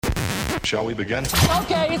Shall we begin?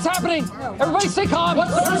 Okay, it's happening. Everybody stay calm.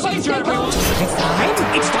 What's the procedure, everyone? It's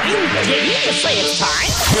time. It's time. Did you just say it's time?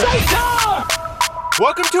 Stay calm!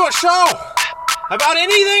 Welcome to a show about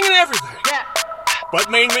anything and everything,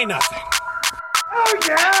 but mainly nothing. Oh,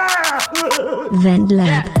 yeah! Vent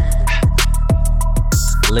Lab.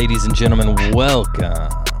 Ladies and gentlemen, welcome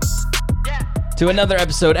to another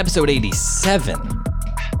episode 87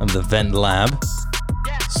 of the Vent Lab.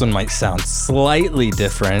 This one might sound slightly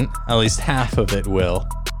different, at least half of it will.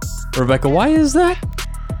 Rebecca, why is that?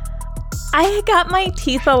 I got my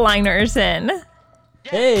teeth aligners in.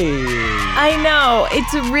 Hey! I know,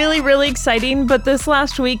 it's really, really exciting, but this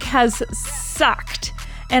last week has sucked.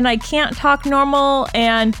 And I can't talk normal,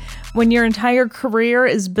 and when your entire career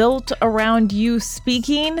is built around you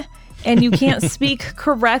speaking, and you can't speak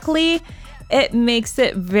correctly, it makes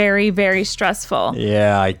it very, very stressful.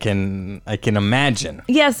 Yeah, I can imagine.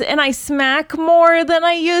 Yes, and I smack more than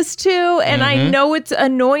I used to, and I know it's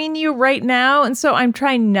annoying you right now, and so I'm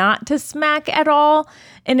trying not to smack at all,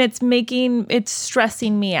 and it's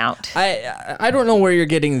stressing me out. I don't know where you're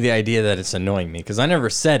getting the idea that it's annoying me, because I never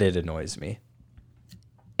said it annoys me.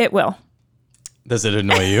 It will. Does it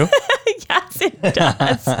annoy you? Yes, it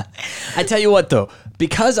does. I tell you what, though,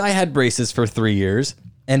 because I had braces for 3 years,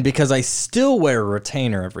 and because I still wear a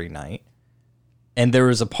retainer every night, and there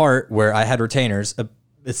was a part where I had retainers,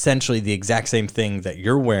 essentially the exact same thing that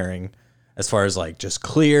you're wearing, as far as like just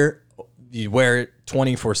clear, you wear it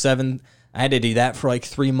 24/7. I had to do that for like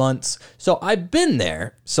 3 months. So I've been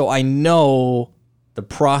there, so I know the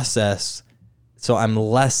process, so I'm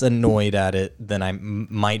less annoyed at it than I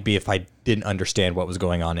might be if I didn't understand what was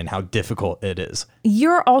going on and how difficult it is.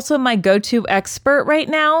 You're also my go-to expert right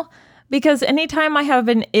now, because anytime I have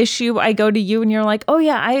an issue, I go to you and you're like, oh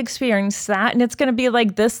yeah, I experienced that, and it's going to be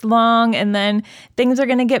like this long, and then things are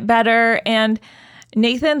going to get better. And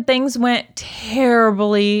Nathan, things went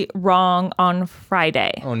terribly wrong on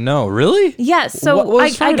Friday. Oh no, really? Yes. So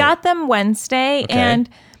I got them Wednesday, and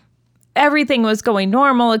everything was going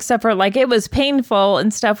normal except for like it was painful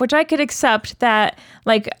and stuff, which I could accept that.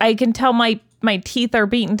 Like I can tell my teeth are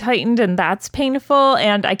being tightened, and that's painful,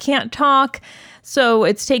 and I can't talk. So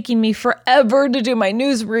it's taking me forever to do my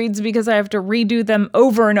news reads because I have to redo them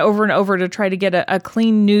over and over and over to try to get a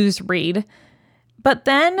clean news read. But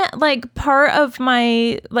then like part of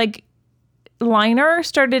my like liner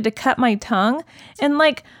started to cut my tongue and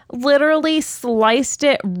like literally sliced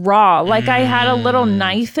it raw. Like I had a little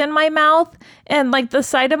knife in my mouth, and like the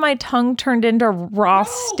side of my tongue turned into raw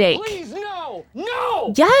steak. Please,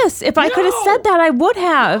 no! Yes, if I could have said that, I would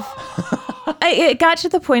have. It got to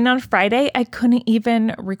the point on Friday, I couldn't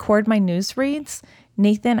even record my news reads.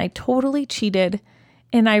 Nathan, I totally cheated,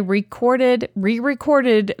 and I re-recorded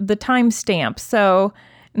the timestamp. So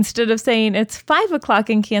instead of saying it's 5 o'clock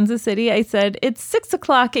in Kansas City, I said it's 6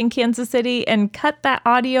 o'clock in Kansas City, and cut that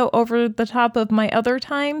audio over the top of my other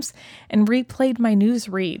times and replayed my news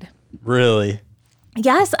read. Really?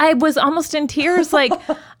 Yes, I was almost in tears. Like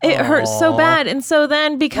it hurt so bad. And so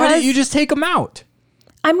then because... Why didn't you just take them out?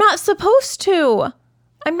 I'm not supposed to.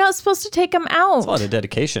 I'm not supposed to take them out. That's a lot of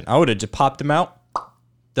dedication. I would have just popped them out,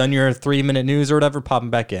 done your 3-minute news or whatever, pop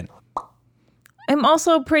them back in. I'm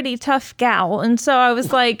also a pretty tough gal. And so I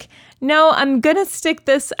was like, no, I'm going to stick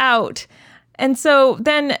this out. And so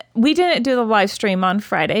then we didn't do the live stream on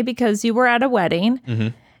Friday because you were at a wedding. Mm-hmm.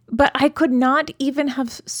 But I could not even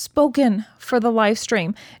have spoken for the live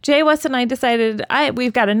stream. Jay West and I decided,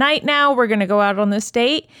 we've got a night now. We're going to go out on this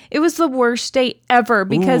date. It was the worst date ever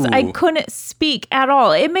because I couldn't speak at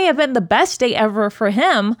all. It may have been the best date ever for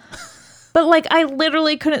him, but like I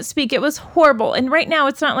literally couldn't speak. It was horrible. And right now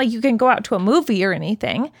it's not like you can go out to a movie or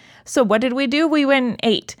anything. So what did we do? We went and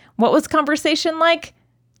ate. What was conversation like?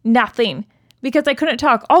 Nothing, because I couldn't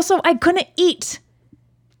talk. Also, I couldn't eat.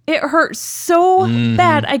 It hurt so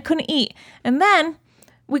bad I couldn't eat. And then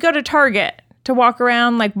we go to Target to walk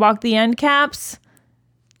around, like walk the end caps.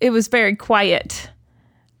 It was very quiet.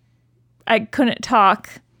 I couldn't talk.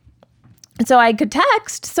 So I could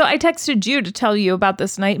text. So I texted you to tell you about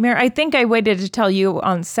this nightmare. I think I waited to tell you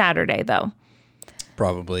on Saturday, though.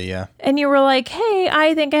 Probably, yeah. And you were like, hey,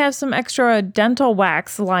 I think I have some extra dental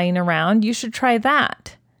wax lying around. You should try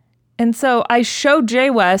that. And so I showed Jay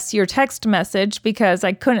West your text message because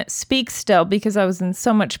I couldn't speak still because I was in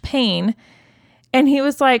so much pain. And he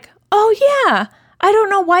was like, oh yeah, I don't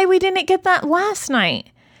know why we didn't get that last night.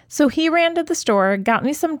 So he ran to the store, got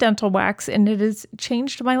me some dental wax, and it has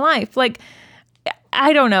changed my life. Like,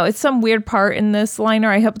 I don't know. It's some weird part in this liner.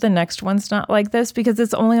 I hope the next one's not like this because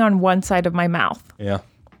it's only on one side of my mouth. Yeah.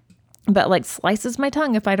 But like slices my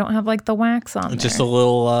tongue if I don't have like the wax on Just there. a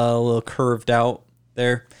little curved out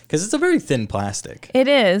there? Because it's a very thin plastic. It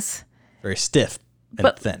is. Very stiff and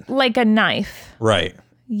But thin. like a knife. Right.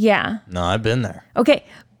 Yeah. No, I've been there. Okay,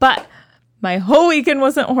 but my whole weekend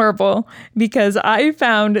wasn't horrible because I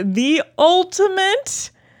found the ultimate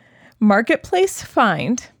marketplace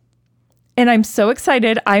find. And I'm so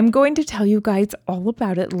excited. I'm going to tell you guys all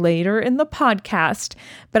about it later in the podcast.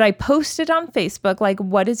 But I posted on Facebook, like,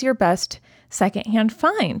 what is your best secondhand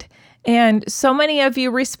find? And so many of you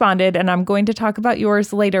responded, and I'm going to talk about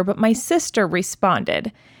yours later. But my sister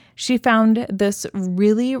responded. She found this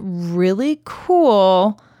really, really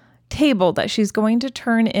cool table that she's going to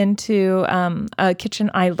turn into a kitchen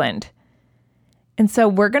island. And so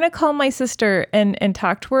we're going to call my sister and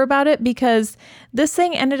talk to her about it because this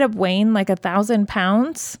thing ended up weighing like 1,000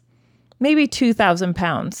 pounds, maybe 2,000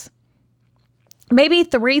 pounds, maybe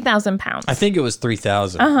 3,000 pounds. I think it was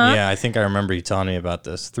 3,000. Yeah, I think I remember you telling me about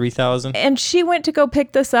this. 3,000? And she went to go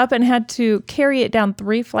pick this up and had to carry it down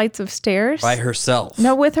 3 flights of stairs. By herself.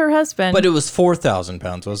 No, with her husband. But it was 4,000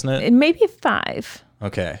 pounds, wasn't it? Maybe 5.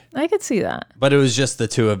 Okay. I could see that. But it was just the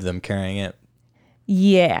two of them carrying it.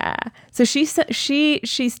 Yeah. So she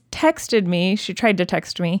texted me. She tried to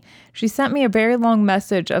text me. She sent me a very long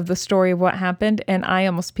message of the story of what happened, and I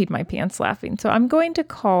almost peed my pants laughing. So I'm going to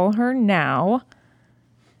call her now.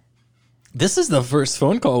 This is the first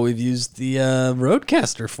phone call we've used the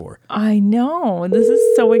Roadcaster for. I know. This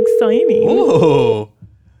is so exciting. Whoa.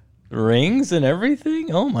 Rings and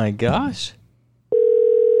everything? Oh my gosh.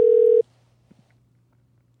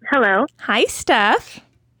 Hello. Hi, Steph.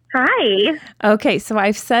 Hi. Okay, so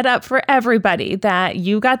I've set up for everybody that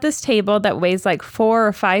you got this table that weighs like 4,000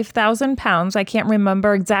 or 5,000 pounds. I can't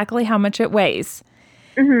remember exactly how much it weighs.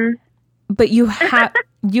 Mm-hmm. But you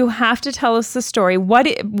have to tell us the story.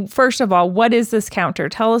 First of all, what is this counter?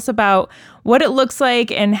 Tell us about what it looks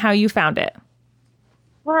like and how you found it.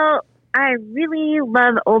 Well, I really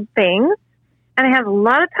love old things, and I have a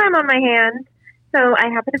lot of time on my hands. So I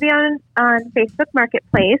happen to be on Facebook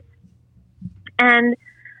Marketplace, and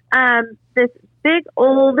this big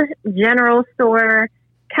old general store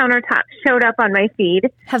countertop showed up on my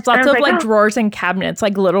feed. Has lots of drawers and cabinets,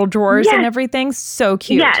 like little drawers and everything. So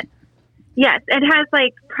cute. Yes. It has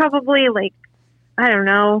probably I don't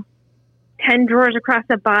know, 10 drawers across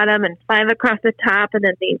the bottom and 5 across the top, and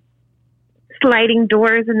then these sliding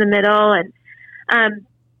doors in the middle, and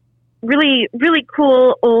really, really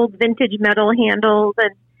cool old vintage metal handles.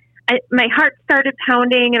 And my heart started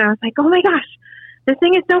pounding, and I was like, oh my gosh, this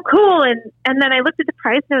thing is so cool. And then I looked at the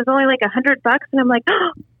price, and it was only like $100, and I'm like,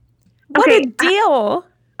 oh, what okay, a deal.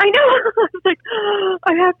 I know. I was like, oh,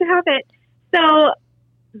 I have to have it. So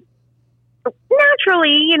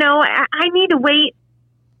naturally, I need to wait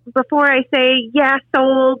before I say, yeah,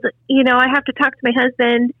 sold. I have to talk to my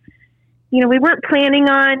husband. We weren't planning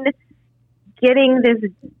on getting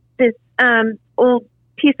this old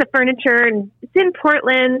piece of furniture, and it's in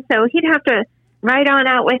Portland, so he'd have to ride on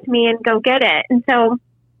out with me and go get it. And so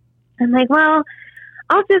I'm like, well,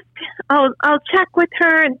 I'll check with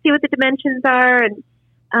her and see what the dimensions are, and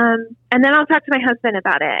then I'll talk to my husband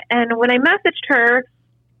about it. And when I messaged her,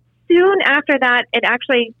 soon after that, it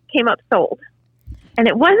actually came up sold, and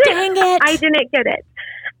it wasn't. Dang it. I didn't get it,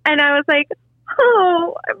 and I was like,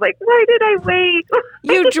 oh, I'm like, why did I wait?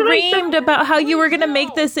 You dreamed about how you were going to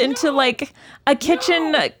make this into a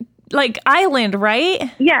kitchen island, right?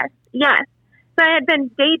 Yes. So I had been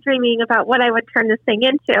daydreaming about what I would turn this thing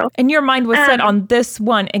into. And your mind was set on this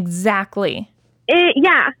one exactly.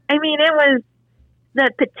 Yeah. I mean, it was, the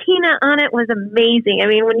patina on it was amazing. I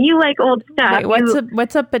mean, when you like old stuff. Wait,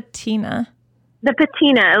 what's a patina? The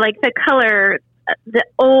patina, like the color, the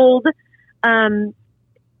old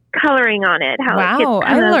coloring on it. Wow,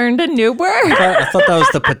 I learned a new word. I thought that was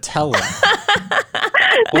the patellum.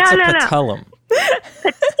 What's a patellum?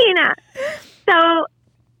 Patina.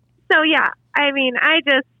 So yeah, I mean,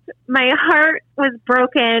 my heart was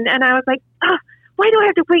broken, and I was like, oh, why do I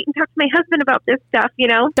have to wait and talk to my husband about this stuff,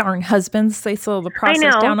 Darn husbands, they slow the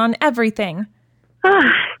process down on everything. So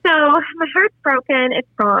my heart's broken, it's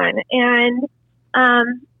gone. And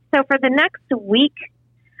so for the next week,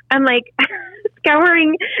 I'm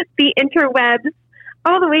scouring the interwebs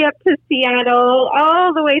all the way up to Seattle,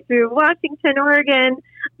 all the way through Washington, Oregon.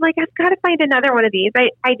 I'm I've got to find another one of these.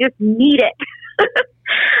 I just need it.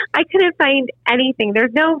 I couldn't find anything.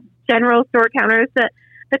 There's no general store counters. The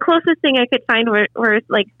closest thing I could find were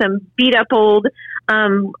some beat up old,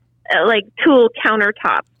 tool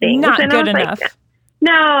countertop things. Not good enough.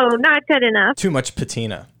 No, not good enough. Too much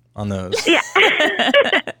patina on those. Yeah.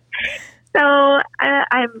 So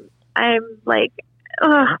I'm like,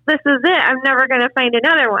 oh, this is it. I'm never going to find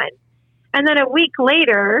another one. And then a week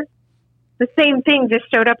later, the same thing just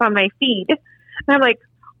showed up on my feed. And I'm like,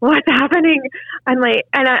 what's happening? I'm like,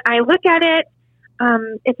 and I look at it.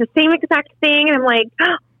 It's the same exact thing. And I'm like,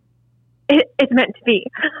 it's meant to be.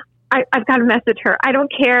 I've got to message her. I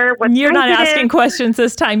don't care what. You're not asking questions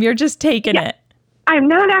this time. You're just taking it. I'm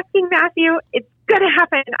not asking Matthew. It's going to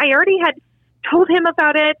happen. I already had told him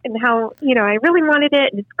about it and how, I really wanted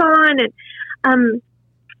it and it's gone. And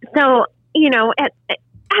so,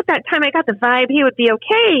 at that time, I got the vibe he would be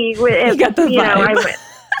okay with. You got the vibe.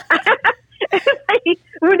 I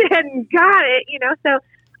went ahead and got it, So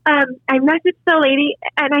I messaged the lady,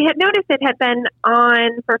 and I had noticed it had been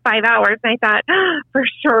on for 5 hours. And I thought, for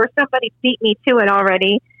sure, somebody beat me to it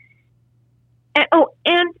already.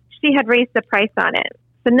 And she had raised the price on it.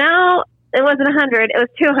 So now it wasn't $100, it was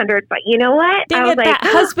 $200. But you know what? Dang it, that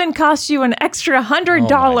husband cost you an extra $100.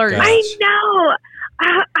 I know.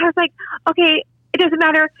 I was like, okay, it doesn't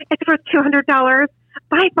matter. It's worth $200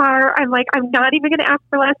 by far. I'm like, I'm not even going to ask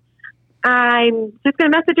for less. I'm just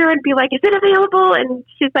going to message her and be like, is it available? And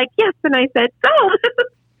she's like, yes. And I said,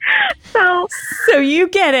 So you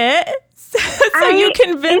get it. So you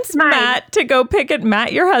convinced Matt to go pick it,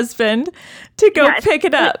 Matt, your husband, to go pick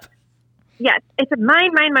it up. Yes. It's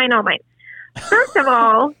mine, all mine. First of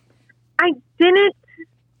all, I didn't.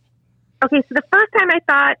 Okay. So the first time I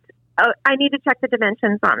thought, I need to check the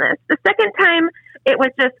dimensions on this. The second time, it was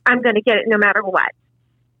just, I'm going to get it no matter what.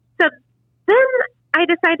 So then I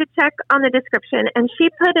decided to check on the description, and she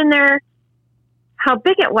put in there how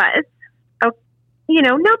big it was. Oh,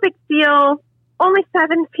 no big deal. Only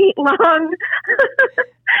 7 feet long.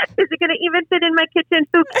 Is it going to even fit in my kitchen?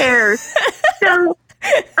 Who cares? So,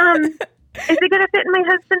 is it going to fit in my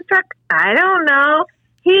husband's truck? I don't know.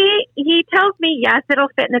 He tells me, yes, it'll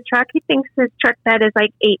fit in the truck. He thinks his truck bed is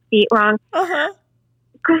like 8 feet long. Uh-huh.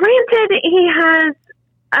 Granted, he has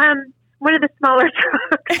one of the smaller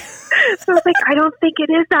trucks. So I was like, I don't think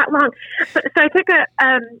it is that long. So I took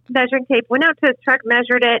a measuring tape, went out to his truck,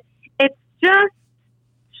 measured it. It's just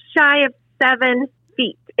shy of 7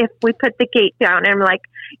 feet if we put the gate down. And I'm like,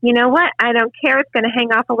 you know what? I don't care. It's going to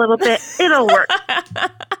hang off a little bit. It'll work.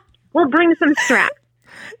 We'll bring some straps.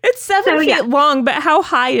 It's 7 feet long, but how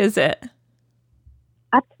high is it?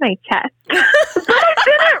 Up to my chest. But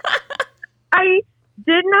I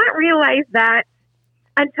did not realize that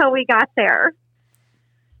until we got there.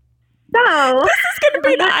 So this is going to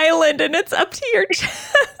be an island, and it's up to your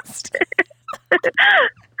chest.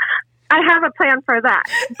 I have a plan for that.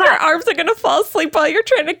 But your arms are going to fall asleep while you're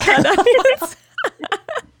trying to cut onions.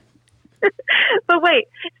 But wait,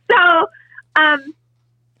 so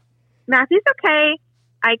Matthew's okay.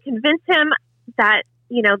 I convinced him that,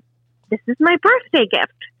 this is my birthday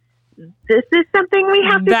gift. This is something we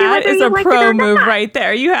have to do. That is a pro move right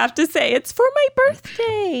there. You have to say, it's for my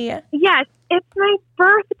birthday. Yes, it's my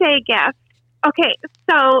birthday gift. Okay,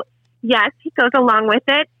 so yes, he goes along with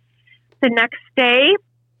it. The next day,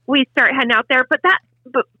 we start heading out there. But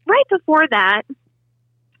right before that,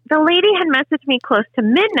 the lady had messaged me close to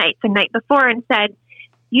midnight the night before and said,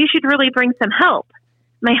 you should really bring some help.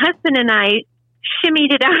 My husband and I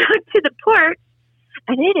shimmied it out onto the porch,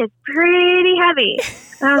 and it is pretty heavy.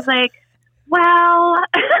 And I was like, well,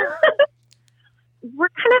 we're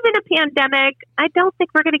kind of in a pandemic. I don't think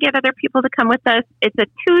we're going to get other people to come with us. It's a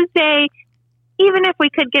Tuesday. Even if we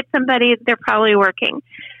could get somebody, they're probably working.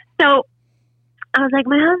 So I was like,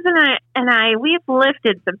 my husband and I, we've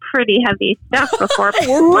lifted some pretty heavy stuff before.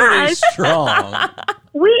 We're pretty strong.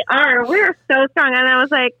 We're so strong. And I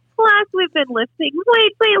was like, plus we've been lifting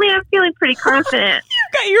weights lately. I'm feeling pretty confident. You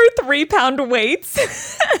got your 3-pound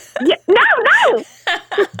weights. Yeah, no.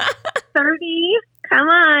 30. Come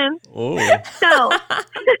on. Oh. So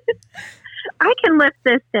I can lift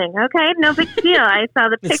this thing. Okay. No big deal. I saw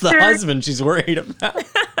the picture. It's the husband she's worried about.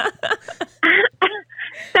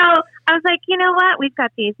 So I was like, you know what? We've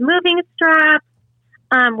got these moving straps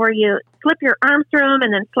where you slip your arm through them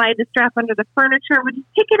and then slide the strap under the furniture. We just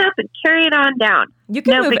pick it up and carry it on down. You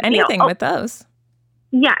can move anything with those.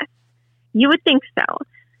 Yes, you would think so.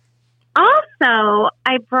 Also,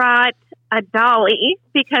 I brought a dolly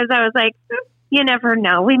because I was like, you never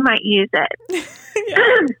know. We might use it.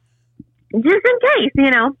 Just in case,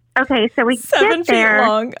 Okay, so we 7 get there. 7 feet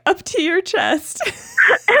long, up to your chest.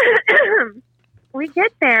 We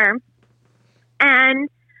get there, and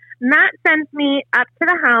Matt sends me up to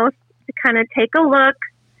the house to kind of take a look,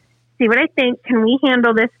 see what I think. Can we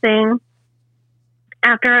handle this thing?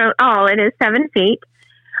 After all, it is 7 feet.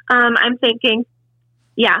 I'm thinking,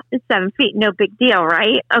 yeah, it's 7 feet. No big deal,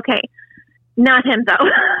 right? Okay. Not him, though.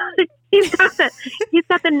 He's got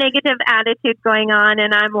the negative attitude going on,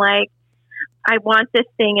 and I'm like, I want this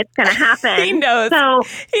thing. It's going to happen. He knows. So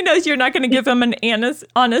He knows you're not going to give him an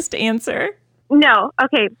honest answer. no,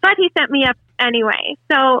 okay, but he sent me up anyway.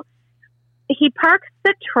 So he parks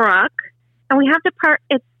the truck, and we have to park.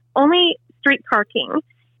 It's only street parking,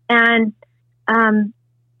 and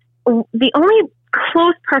the only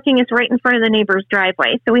close parking is right in front of the neighbor's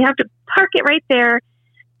driveway. So we have to park it right there.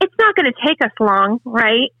 It's not going to take us long,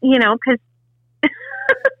 right? You know, because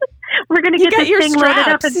we're going to get this thing loaded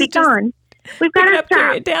up and be gone. We've got our Carry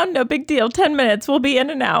straps. it down. No big deal. 10 minutes. We'll be in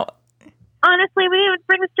and out. Honestly, we didn't even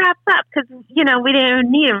bring the straps up because, you know, we didn't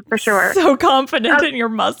even need them for sure. So confident in your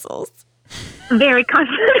muscles. Very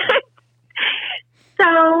confident.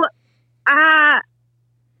 So I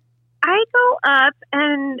go up,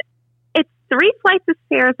 and it's 3 flights of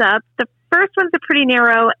stairs up. The first ones are pretty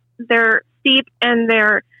narrow. They're steep, and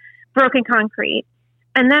they're broken concrete.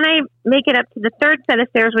 And then I make it up to the third set of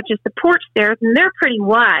stairs, which is the porch stairs, and they're pretty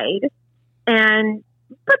wide.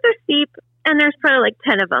 But they're steep, and there's probably like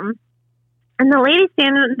 10 of them. And the lady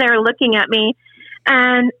standing there looking at me,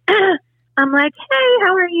 and I'm like, hey,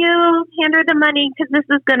 how are you? Hand her the money because this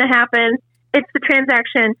is going to happen. It's the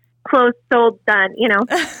transaction. Closed, sold, done, you know.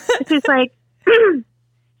 She's like,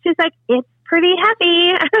 it's pretty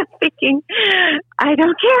heavy. I'm thinking, I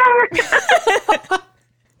don't care.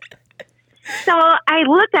 So I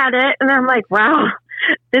look at it, and I'm like, wow,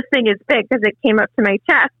 this thing is big because it came up to my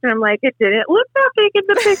chest. And I'm like, it didn't look that big in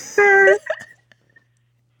the picture.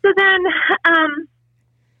 So then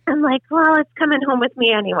I'm like, well, it's coming home with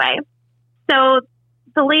me anyway. So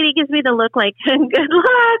the lady gives me the look like, good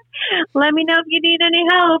luck. Let me know if you need any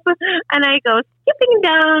help. And I go skipping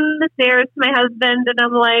down the stairs to my husband, and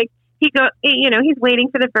I'm like, he's waiting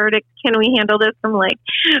for the verdict. Can we handle this? I'm like,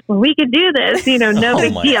 we can do this. No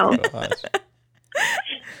big deal. Gosh.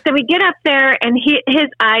 So we get up there, and his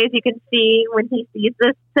eyes, you can see when he sees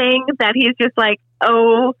this thing that he's just like,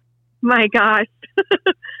 oh my gosh,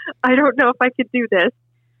 I don't know if I could do this.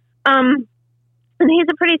 And he's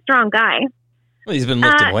a pretty strong guy. Well, he's been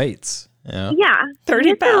lifting weights. Yeah. 30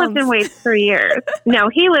 He's been pounds. lifting weights for years. No,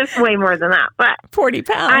 he lifts way more than that, but 40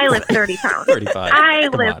 pounds. I lift 30 pounds. 35. I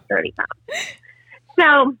Come lift on. 30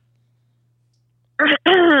 pounds.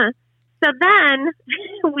 So then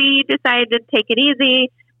we decided to take it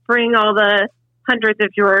easy, bring all the hundreds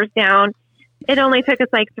of drawers down. It only took us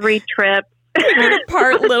like 3 trips.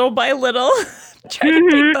 Apart little by little, trying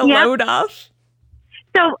to take the Yep. load off.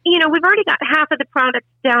 So, we've already got half of the product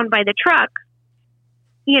down by the truck.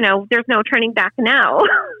 There's no turning back now.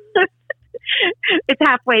 It's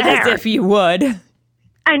halfway there. As if you would.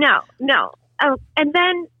 I know. No. Oh, and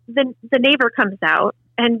then the neighbor comes out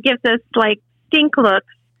and gives us like stink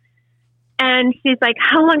looks. And she's like,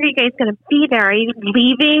 how long are you guys going to be there? Are you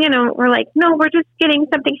leaving? And we're like, no, we're just getting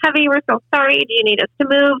something heavy. We're so sorry. Do you need us to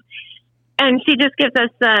move? And she just gives us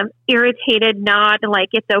an irritated nod, like,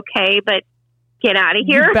 it's okay, but get out of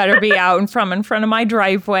here. You better be out in front of my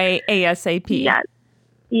driveway ASAP.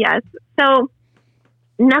 Yes. So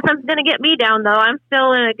nothing's going to get me down, though. I'm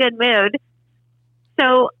still in a good mood.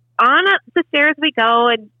 So on up the stairs we go.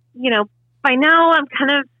 And, by now I'm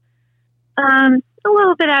kind of a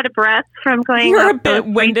little bit out of breath from going You're a up those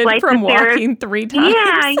bit winded flights from of stairs. walking 3 times.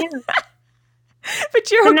 Yeah. But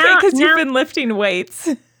you're So okay now- because you've now- been lifting weights.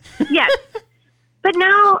 Yes. But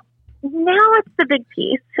now it's the big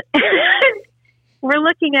piece. We're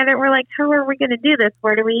looking at it. We're like, how are we going to do this?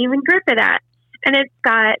 Where do we even grip it at? And it's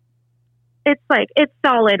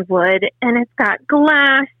solid wood, and it's got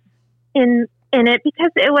glass in it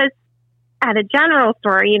because it was at a general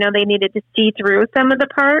store. They needed to see through some of the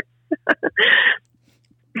parts.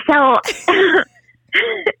 So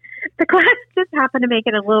the glass just happened to make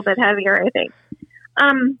it a little bit heavier, I think.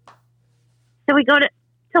 So we go to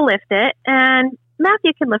lift it, and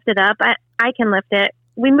Matthew can lift it up. I can lift it.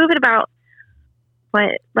 We move it about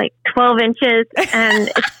 12 inches, and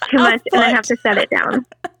it's too much, and I have to set it down.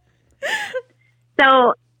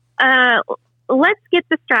 So let's get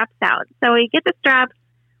the straps out. So we get the straps,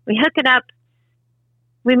 we hook it up,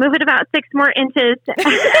 we move it about 6 more inches, and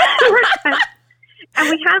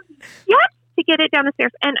we have yet to get it down the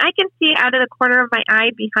stairs. And I can see out of the corner of my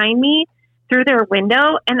eye behind me through their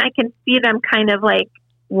window, and I can see them kind of like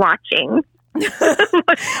watching. But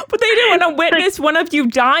they didn't want to witness one of you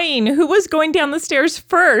dying. Who was going down the stairs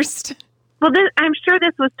first? Well, I'm sure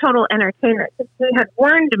this was total entertainment because they had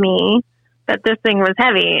warned me that this thing was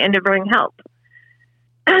heavy and to bring help.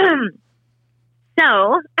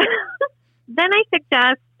 So then I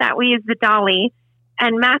suggest that we use the dolly,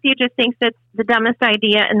 and Matthew just thinks it's the dumbest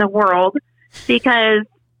idea in the world because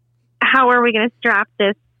how are we going to strap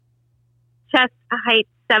this chest height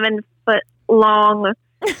 7 foot long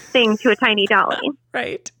thing to a tiny dolly.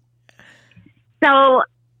 Right. So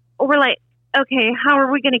we're like, okay, how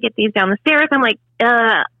are we going to get these down the stairs? I'm like,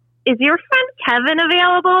 is your friend Kevin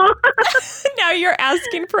available? Now you're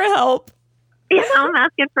asking for help. Yeah, I'm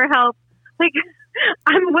asking for help. Like,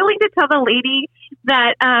 I'm willing to tell the lady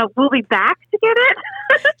that we'll be back to get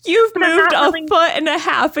it. You've But I'm moved not a willing- foot and a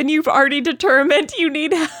half and you've already determined you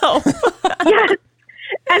need help. Yes.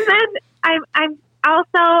 And then I'm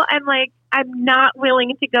like, I'm not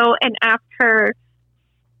willing to go and ask her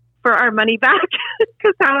for our money back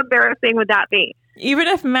because how embarrassing would that be? Even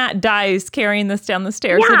if Matt dies carrying this down the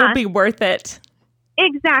stairs, Yeah. it'll be worth it.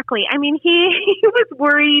 Exactly. I mean, he was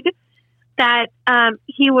worried that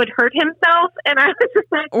he would hurt himself, and I was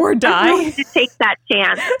just like, Or die. I'm willing to take that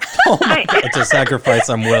chance. Oh my God, it's a sacrifice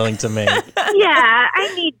I'm willing to make. Yeah,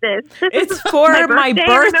 I need this. It's is for my remember?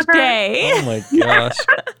 birthday. Oh my gosh.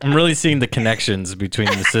 I'm really seeing the connections between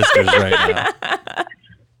the sisters right now.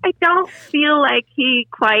 I don't feel like he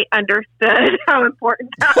quite understood how important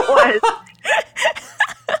that was.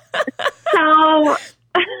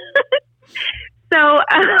 So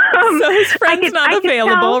his friend's could- not I could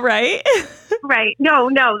available, tell- right? Right. No,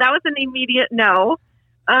 that was an immediate no.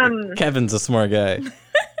 Kevin's a smart guy.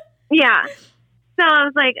 Yeah. So I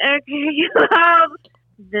was like, okay,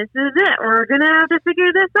 this is it. We're going to have to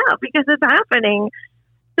figure this out because it's happening.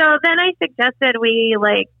 So then I suggested we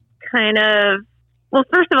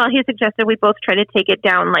first of all, he suggested we both try to take it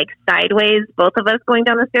down like sideways, both of us going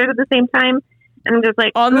down the stairs at the same time. And I'm just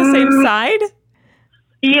like, On the same side?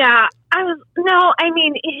 yeah. I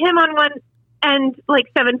mean, him on one end, like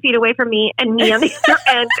 7 feet away from me, and me on the other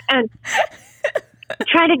end, and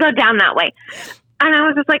try to go down that way. And I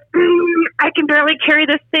was just like, I can barely carry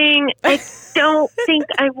this thing. I don't think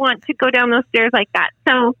I want to go down those stairs like that.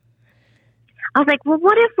 So I was like, well,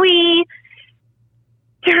 what if we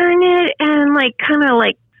turn it and like kind of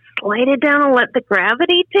like slide it down and let the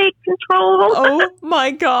gravity take control? Oh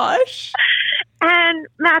my gosh. And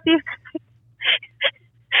Matthew,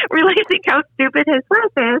 realizing how stupid his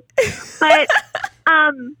wife is, but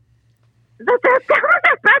that's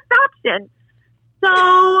the best option.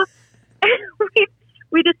 So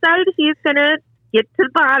we decided he's gonna get to the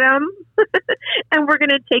bottom, and we're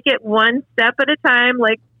gonna take it one step at a time,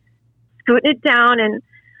 like scooting it down. And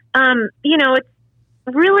it's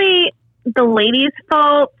really the lady's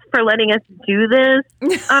fault for letting us do this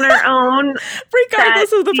on our own.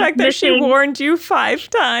 Regardless of the she's fact that she missing- warned you 5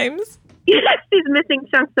 times. Yes, she's missing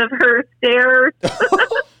chunks of her stairs.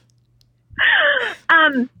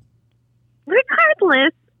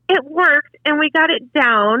 Regardless, it worked, and we got it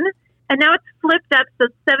down, and now it's flipped up, so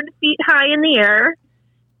it's 7 feet high in the air.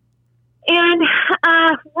 And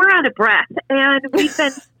we're out of breath, and we've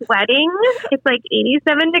been sweating. It's like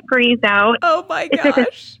 87 degrees out. Oh my It's like a-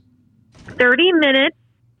 gosh. 30 minutes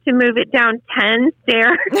to move it down 10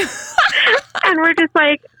 stairs. And we're just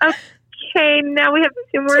like, okay, now we have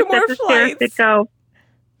two more sets of stairs to flights. go.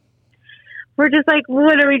 We're just like,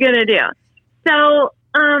 what are we going to do? So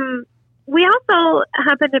we also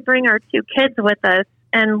happened to bring our 2 kids with us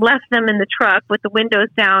and left them in the truck with the windows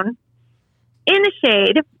down in the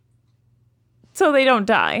shade. So they don't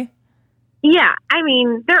die. Yeah, I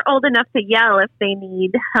mean, they're old enough to yell if they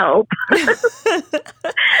need help.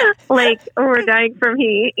 Like, we're dying from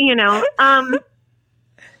heat,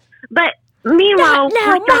 But meanwhile, we're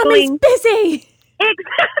Mommy's struggling. busy.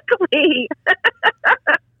 Exactly.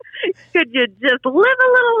 Could you just live a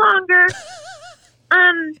little longer?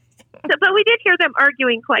 But we did hear them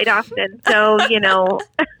arguing quite often, so And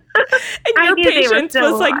I your knew they were patience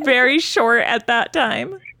still was like alive. very short at that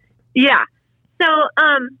time. yeah. So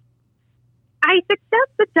I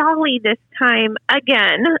suggest the dolly this time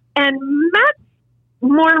again, and Matt's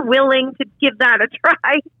more willing to give that a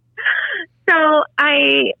try. So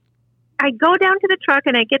I go down to the truck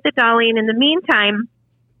and I get the dolly, and in the meantime,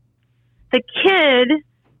 the kid,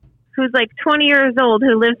 who's like 20 years old,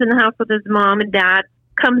 who lives in the house with his mom and dad,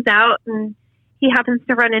 comes out, and he happens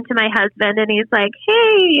to run into my husband, and he's like,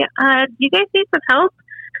 hey, do you guys need some help?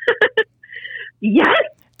 Yes.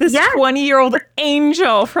 This Yes. 20-year-old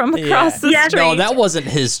angel from across the Yes. street. No, that wasn't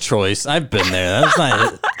his choice. I've been there. That's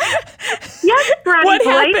not. Yes, Brownie What boy,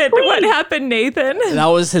 happened? please. What happened, Nathan? That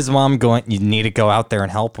was his mom going, you need to go out there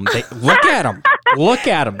and help them. Look at them. Look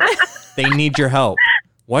at them. They need your help.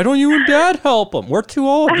 Why don't you and Dad help them? We're too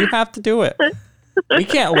old. You have to do it. We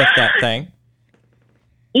can't lift that thing.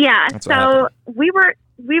 Yeah, That's what so happened. we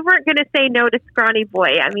weren't going to say no to Scrawny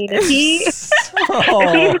Boy. I mean, if he Oh.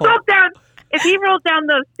 if he rolled down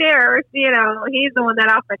those stairs, he's the one that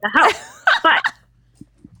offered the help.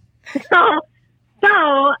 But so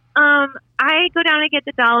So, I go down and get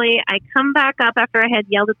the dolly. I come back up after I had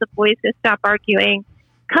yelled at the boys to stop arguing.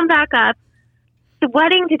 Come back up,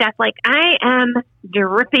 sweating to death. Like, I am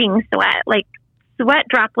dripping sweat, like sweat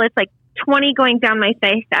droplets, like 20 going down my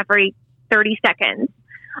face every 30 seconds.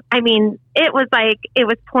 I mean, it was like it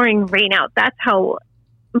was pouring rain out. That's how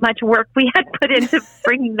much work we had put into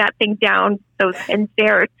bringing that thing down those 10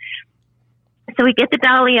 stairs. So we get the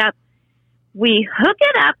dolly up. We hook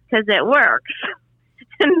it up because it works.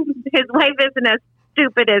 And his wife isn't as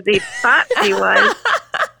stupid as he thought she was.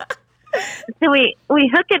 So we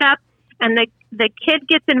hook it up, and the kid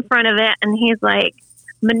gets in front of it, and he's like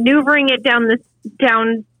maneuvering it down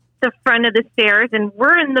the front of the stairs, and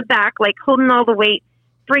we're in the back, like holding all the weight,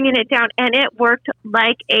 bringing it down, and it worked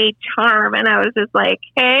like a charm. And I was just like,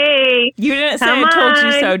 "Hey, you didn't say I told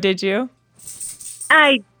you so, did you?"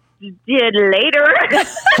 I did later.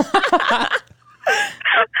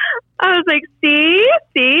 I was like,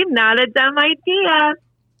 see, not a dumb idea.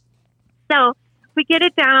 So we get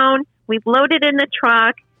it down. We've loaded in the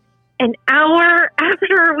truck. An hour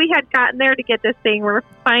after we had gotten there to get this thing, we're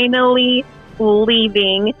finally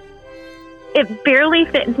leaving. It barely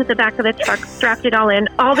fit into the back of the truck, strapped it all in,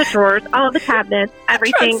 all the drawers, all of the cabinets,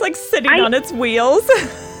 everything. Truck's like sitting on its wheels.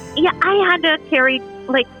 Yeah, I had to carry,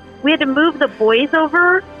 like, we had to move the boys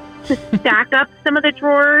over to stack up some of the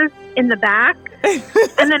drawers in the back.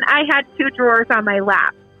 And then I had 2 drawers on my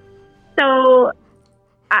lap. So,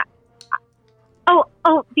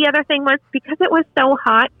 the other thing was, because it was so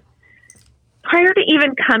hot, prior to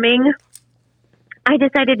even coming, I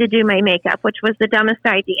decided to do my makeup, which was the dumbest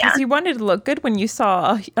idea. Because you wanted to look good when you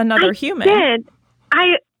saw another human. I did.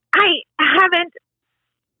 I haven't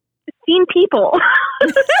seen people.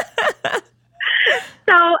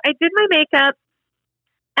 So I did my makeup,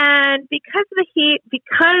 and because of the heat,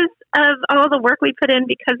 because of all the work we put in,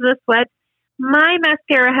 because of the sweat, my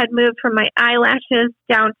mascara had moved from my eyelashes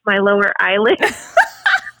down to my lower eyelids.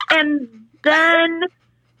 And then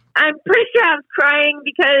I'm pretty sure I was crying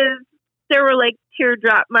because there were like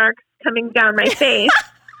teardrop marks coming down my face.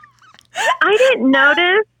 I didn't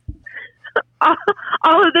notice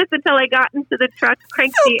all of this until I got into the truck,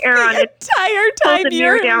 cranked the air on it. The entire time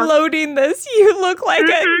you're loading this, you look like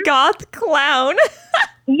a goth clown.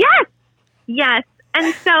 Yes.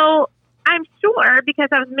 And so I'm sure, because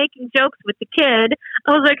I was making jokes with the kid,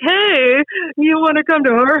 I was like, "Hey, you want to come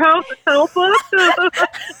to our house and help us?"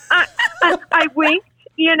 I winked,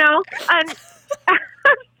 and I'm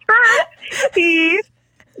sure he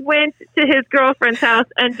went to his girlfriend's house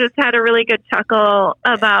and just had a really good chuckle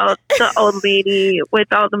about the old lady with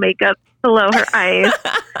all the makeup below her eyes.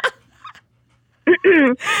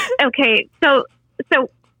 Okay, so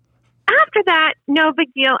after that, no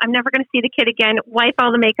big deal. I'm never going to see the kid again. Wipe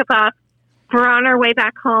all the makeup off. We're on our way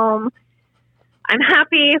back home. I'm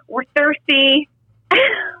happy. We're thirsty.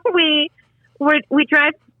 we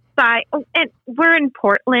drive by, and we're in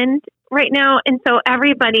Portland right now, and so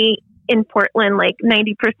everybody in Portland, like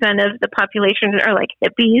 90% of the population are like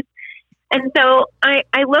hippies. And so I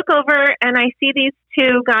look over and I see these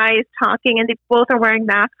 2 guys talking, and they both are wearing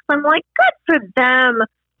masks. I'm like, good for them.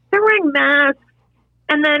 They're wearing masks.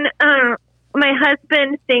 And then my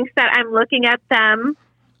husband thinks that I'm looking at them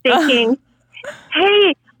thinking,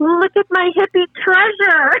 "Hey, look at my hippie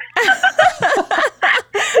treasure."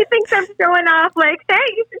 He thinks I'm showing off like, "Hey,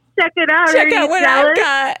 you should check it out. Check out what I've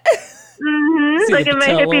got." Look at my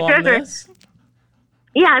hippie treasure.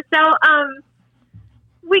 Yeah, so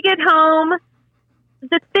we get home.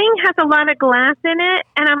 The thing has a lot of glass in it,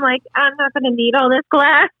 and I'm like, I'm not going to need all this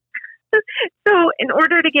glass. So in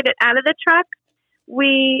order to get it out of the truck,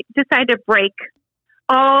 we decided to break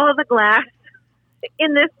all the glass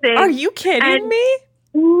in this thing. Are you kidding me?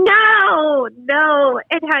 No.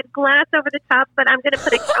 It had glass over the top, but I'm going to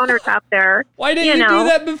put a countertop there. Why didn't you do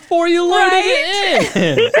that before you loaded it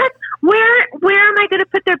in? Because where am I going to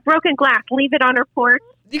put the broken glass? Leave it on her porch?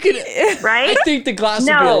 You could, right? I think the glass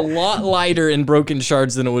would be a lot lighter in broken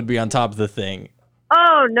shards than it would be on top of the thing.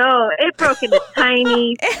 Oh, no. It broke into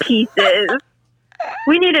tiny pieces.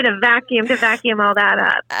 We needed a vacuum to vacuum all that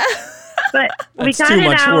up. But we got it out.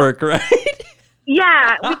 That's too much work, right?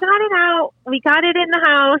 Yeah, we got it out. We got it in the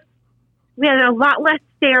house. We had a lot less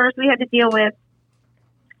stairs we had to deal with.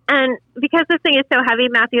 And because this thing is so heavy,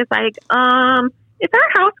 Matthew's like, is our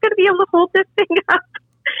house going to be able to hold this thing up?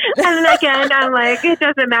 And then again, I'm like, it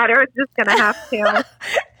doesn't matter. It's just going to have to.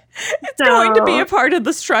 It's going to be a part of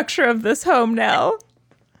the structure of this home now.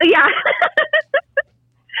 Yeah.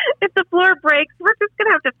 If the floor breaks, we're just going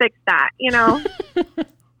to have to fix that,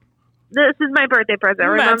 This is my birthday present,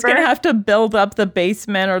 remember? Matt's going to have to build up the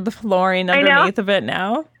basement or the flooring underneath of it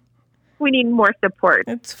now. We need more support.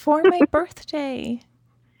 It's for my birthday.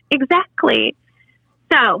 Exactly.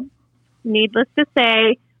 So, needless to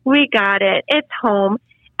say, we got it. It's home.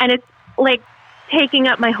 And it's like taking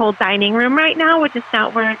up my whole dining room right now, which is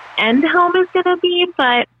not where its end home is going to be.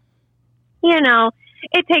 But, you know,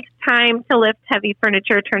 it takes time to lift heavy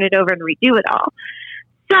furniture, turn it over, and redo it all.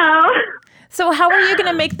 So how are you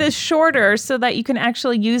going to make this shorter so that you can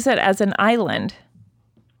actually use it as an island?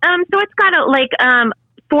 So it's got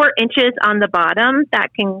 4 inches on the bottom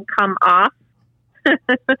that can come off.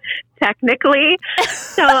 Technically.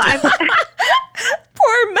 So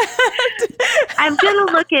Poor Matt. I'm going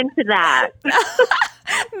to look into that.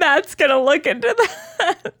 Matt's going to look into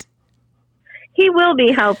that. He will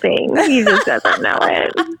be helping. He just doesn't know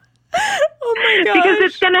it. Oh my gosh. Because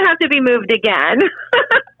it's going to have to be moved again.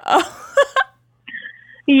 Oh.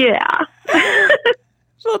 Yeah.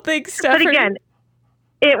 Well, thanks, Stephanie. But again,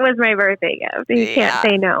 it was my birthday gift. You can't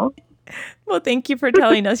say no. Well, thank you for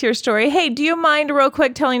telling us your story. Hey, do you mind real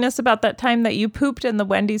quick telling us about that time that you pooped in the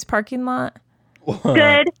Wendy's parking lot?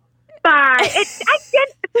 Good. Bye. I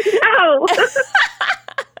didn't. No.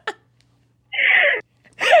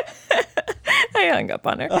 I hung up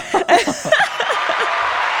on her.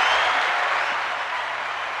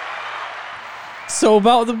 So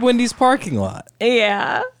about the Wendy's parking lot.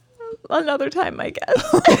 Yeah. Another time, I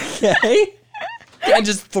guess. Okay. Can't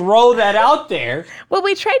just throw that out there. Well,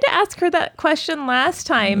 we tried to ask her that question last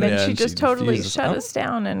time, and Yeah, she and just she totally refuses. shut us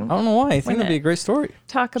down and I don't know why. I think that'd be a great story.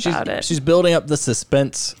 talk about it. She's building up the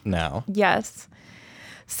suspense now. Yes.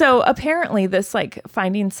 So apparently this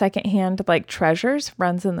finding secondhand treasures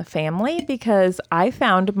runs in the family, because I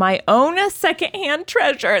found my own secondhand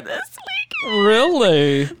treasure this week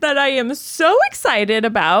Really? that I am so excited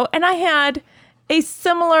about. And I had a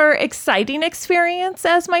similar exciting experience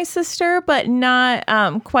as my sister, but not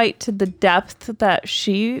quite to the depth that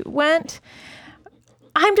she went.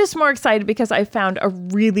 I'm just more excited because I found a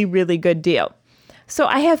really, really good deal. So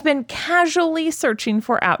I have been casually searching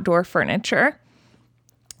for outdoor furniture.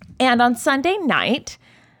 And on Sunday night,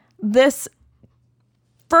 this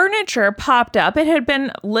furniture popped up. It had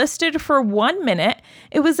been listed for 1 minute.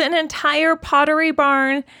 It was an entire Pottery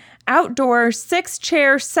Barn outdoor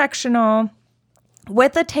 6-chair sectional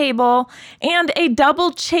with a table and a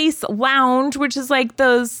double chase lounge, which is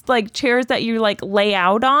those chairs that you lay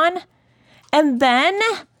out on. And then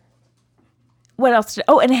what else?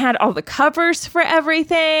 And it had all the covers for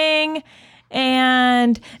everything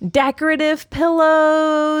and decorative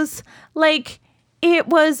pillows. It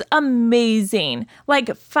was amazing.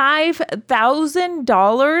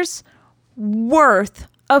 $5,000 worth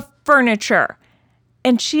of furniture.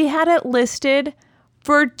 And she had it listed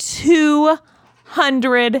for $200.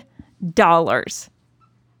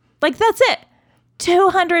 That's it.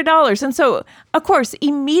 $200. And so, of course,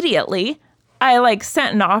 immediately I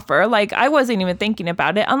sent an offer. I wasn't even thinking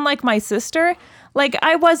about it. Unlike my sister,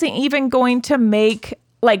 I wasn't even going to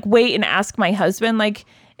wait and ask my husband,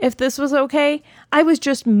 if this was okay. I was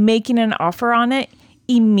just making an offer on it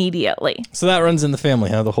immediately. So that runs in the family,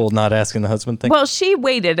 huh? The whole not asking the husband thing? Well, she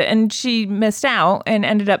waited and she missed out and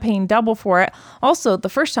ended up paying double for it. Also, the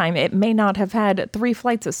first time it may not have had 3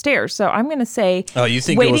 flights of stairs. So I'm going to say... Oh, you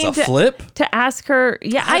think it was a flip? To ask her...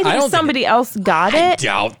 Yeah, I think somebody else got it. I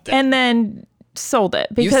doubt that. And then sold it.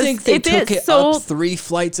 Because you think they took it sold, up 3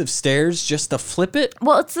 flights of stairs just to flip it?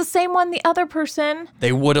 Well, it's the same one the other person...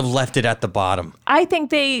 They would have left it at the bottom. I think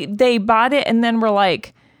they bought it and then were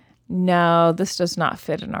like, no, this does not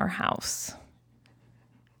fit in our house.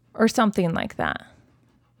 Or something like that.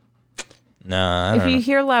 Nah, I if don't you know.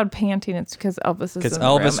 hear loud panting, it's because Elvis is in the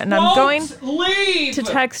Elvis room. And I'm going leave! to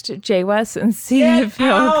text Jay West and see if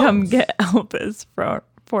he'll come get Elvis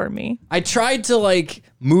for me. I tried to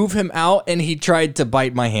move him out and he tried to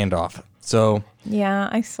bite my hand off. So Yeah,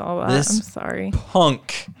 I saw that. This- I'm sorry.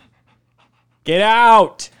 punk. Get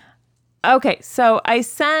out! Okay, so I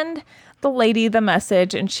send the lady the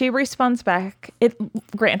message and she responds back.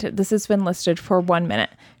 Granted, this has been listed for 1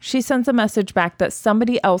 minute. She sends a message back that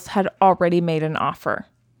somebody else had already made an offer.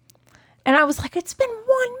 And I was like, it's been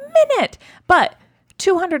 1 minute. But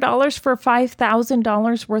 $200 for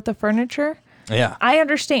 $5,000 worth of furniture? Yeah. I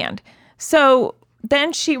understand. So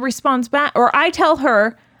then she responds back, or I tell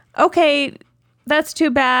her, okay, that's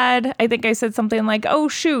too bad. I think I said something like, oh,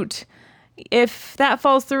 shoot. If that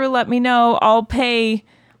falls through, let me know. I'll pay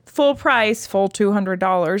full price, full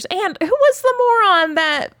 $200. And who was the moron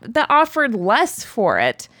that offered less for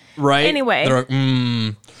it? Right. Anyway, They're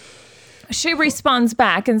like, she responds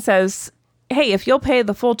back and says, hey, if you'll pay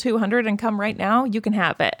the full $200 and come right now, you can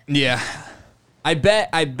have it. Yeah. I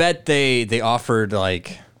bet they offered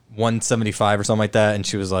 175 or something like that, and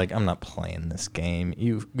she was like, I'm not playing this game,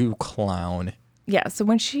 you clown. Yeah, so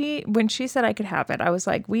when she said I could have it, I was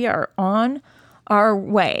like, we are on our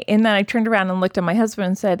way. And then I turned around and looked at my husband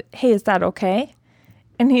and said, hey, is that okay?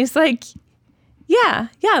 And he's like, yeah,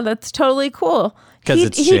 that's totally cool. Because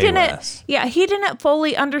it's Jay West. Yeah, he didn't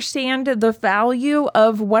fully understand the value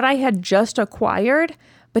of what I had just acquired,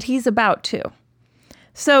 but he's about to.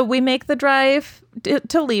 So we make the drive to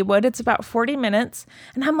Leawood. It's about 40 minutes.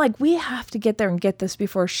 And I'm like, we have to get there and get this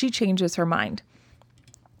before she changes her mind.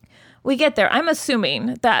 We get there. I'm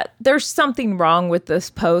assuming that there's something wrong with this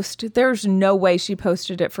post. There's no way she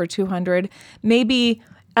posted it for $200. Maybe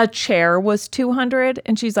a chair was $200,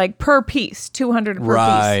 and she's like, per piece, $200 per piece.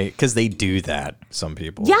 Right, because they do that, some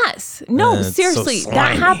people. Yes. No, seriously, so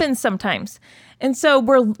that happens sometimes. And so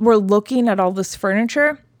we're looking at all this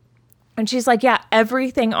furniture, and she's like, yeah,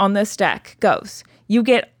 everything on this deck goes. You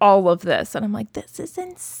get all of this. And I'm like, this is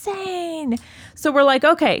insane. So we're like,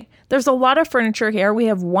 okay, there's a lot of furniture here. We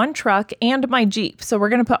have one truck and my Jeep. So we're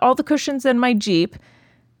going to put all the cushions in my Jeep,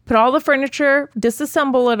 put all the furniture,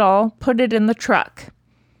 disassemble it all, put it in the truck,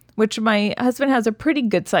 which my husband has a pretty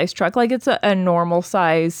good size truck. Like it's a normal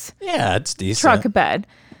size it's decent. truck bed.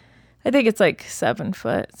 I think it's like 7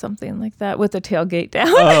 foot, something like that, with the tailgate down.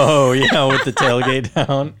 Oh, yeah, with the tailgate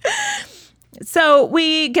down. So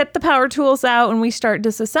we get the power tools out and we start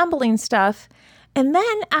disassembling stuff. And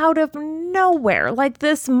then out of nowhere, like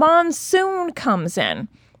this monsoon comes in.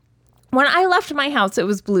 When I left my house, it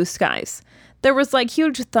was blue skies. There was like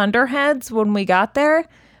huge thunderheads when we got there,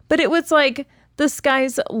 but it was like the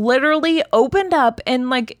skies literally opened up and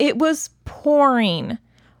like it was pouring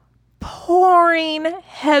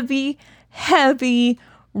heavy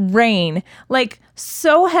rain. Like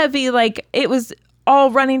so heavy, like it was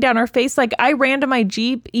all running down our face. Like I ran to my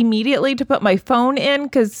Jeep immediately to put my phone in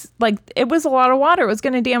because like it was a lot of water. It was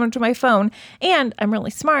going to damage my phone. And I'm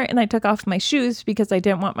really smart and I took off my shoes because I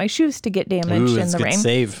didn't want my shoes to get damaged in the rain.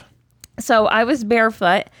 Save. So I was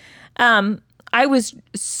barefoot. I was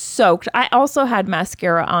soaked. I also had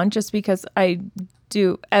mascara on just because I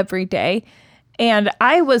do every day. And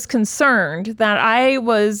I was concerned that I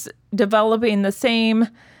was developing the same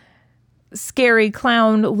scary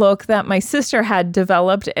clown look that my sister had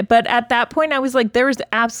developed. But at that point, I was like, there was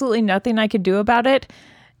absolutely nothing I could do about it.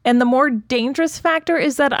 And the more dangerous factor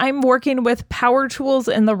is that I'm working with power tools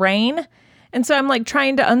in the rain. And so I'm like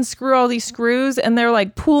trying to unscrew all these screws and they're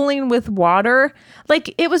like pooling with water.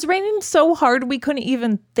 Like it was raining so hard we couldn't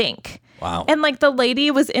even think. Wow. And like the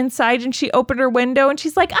lady was inside and she opened her window and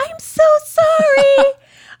she's like, I'm so sorry.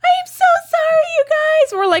 I'm so sorry, you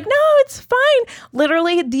guys. We're like, no, it's fine.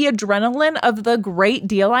 Literally, the adrenaline of the great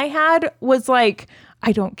deal I had was like,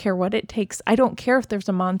 I don't care what it takes. I don't care if there's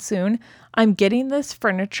a monsoon. I'm getting this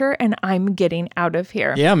furniture and I'm getting out of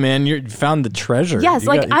here. Yeah, man, you found the treasure. Yes,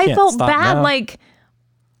 I felt bad. Now. Like,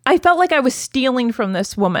 I felt like I was stealing from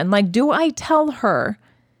this woman. Like, do I tell her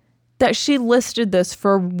that she listed this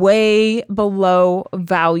for way below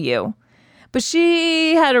value? But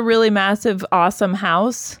she had a really massive, awesome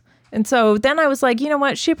house. And so then I was like, you know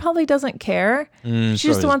what? She probably doesn't care. She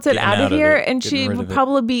just wants it out of here. And she would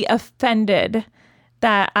probably be offended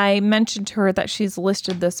that I mentioned to her that she's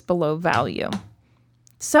listed this below value.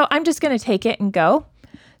 So I'm just going to take it and go.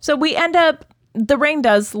 So we end up, the rain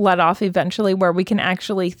does let off eventually where we can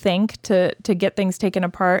actually think to get things taken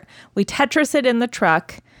apart. We Tetris it in the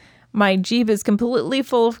truck. My Jeep is completely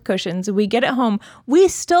full of cushions. We get it home. We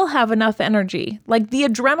still have enough energy. Like the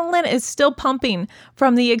adrenaline is still pumping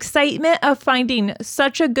from the excitement of finding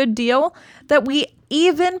such a good deal that we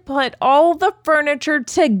even put all the furniture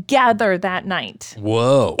together that night.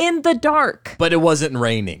 Whoa. In the dark. But it wasn't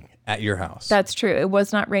raining at your house. That's true. It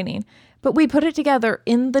was not raining. But we put it together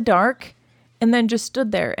in the dark and then just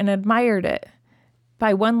stood there and admired it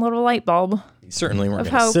by one little light bulb. Certainly weren't of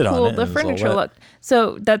going to how sit on cool it. The furniture looked.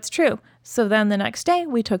 So that's true. So then the next day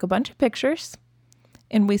we took a bunch of pictures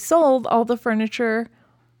and we sold all the furniture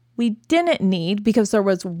we didn't need because there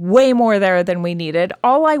was way more there than we needed.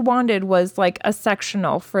 All I wanted was like a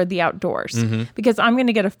sectional for the outdoors because I'm going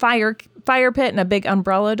to get a fire pit and a big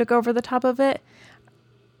umbrella to go over the top of it.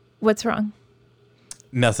 What's wrong?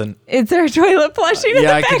 Nothing. Is there a toilet flushing in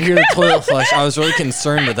the I could hear the toilet flush. I was really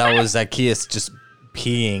concerned that was Zacchaeus just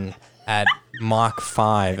peeing at Mach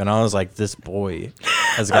 5, and I was like, this boy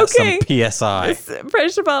has got some PSI.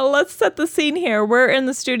 First of all, let's set the scene here. We're in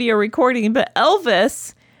the studio recording, but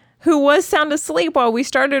Elvis, who was sound asleep while we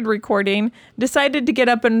started recording, decided to get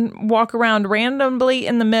up and walk around randomly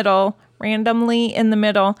in the middle,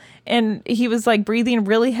 and he was like breathing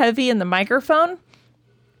really heavy in the microphone.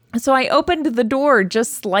 So I opened the door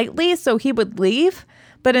just slightly so he would leave,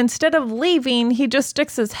 But instead of leaving, he just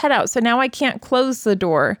sticks his head out. So now I can't close the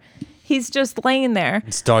door. He's just laying there.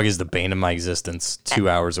 This dog is the bane of my existence 2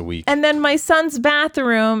 hours a week. And then my son's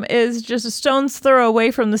bathroom is just a stone's throw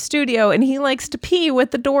away from the studio, and he likes to pee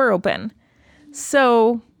with the door open.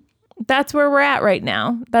 So that's where we're at right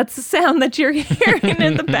now. That's the sound that you're hearing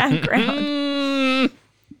in the background.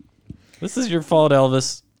 This is your fault,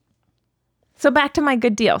 Elvis. So back to my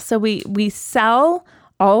good deal. So we sell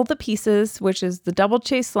all the pieces, which is the double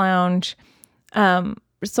chase lounge,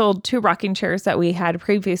 sold 2 rocking chairs that we had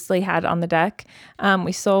previously had on the deck.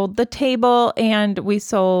 We sold the table, and we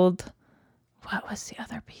sold, what was the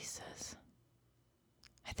other pieces?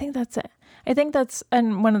 I think that's it. I think that's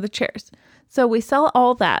in one of the chairs. So we sell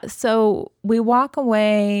all that. So we walk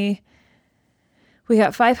away. We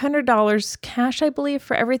got $500 cash, I believe,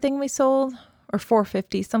 for everything we sold, or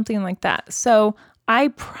 $450, something like that. So I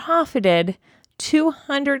profited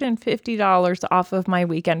 $250 off of my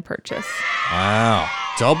weekend purchase. Wow.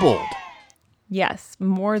 Doubled. Yes,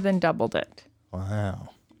 more than doubled it. Wow.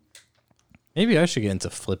 Maybe I should get into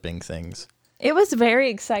flipping things. It was very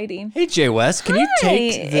exciting. Hey, Jay West, can you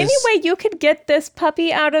take this? Anyway, you could get this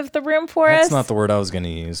puppy out of the room for us. That's not the word I was going to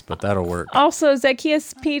use, but that'll work. Also,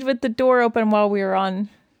 Zacchaeus peed with the door open while we were on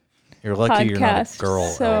You're lucky you're not a podcast, girl,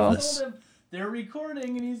 so- Elvis. They're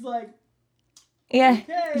recording, and he's like, Yeah,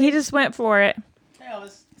 he just went for it. hey,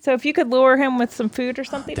 Elvis. So if you could lure him with some food or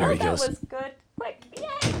something. There he that goes. was good. Quick. Yay.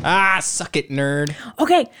 Ah, suck it, nerd.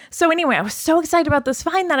 Okay, so anyway, I was so excited about this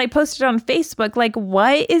find that I posted on Facebook. Like,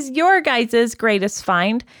 what is your guys' greatest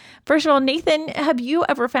find? First of all, Nathan, have you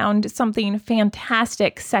ever found something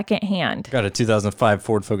fantastic secondhand? Got a 2005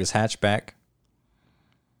 Ford Focus hatchback.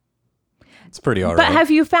 It's pretty all right. But have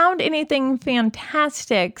you found anything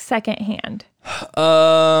fantastic secondhand?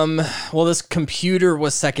 Well, this computer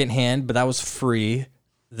was secondhand, but that was free.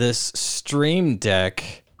 This Stream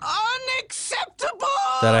Deck Unacceptable!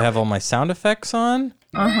 that I have all my sound effects on.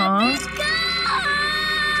 It's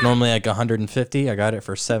normally like $150. I got it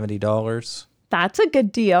for $70. That's a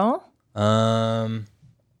good deal.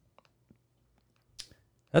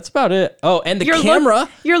 That's about it. Oh, and the You're camera.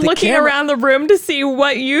 You're the looking camera- around the room to see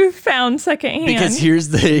what you found secondhand. Because here's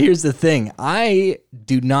the thing. I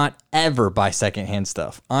do not ever buy secondhand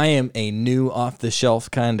stuff. I am a new off the shelf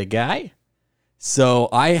kind of guy. So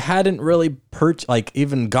I hadn't really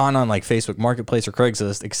even gone on like Facebook Marketplace or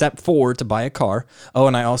Craigslist except for to buy a car. Oh,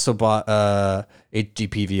 and I also bought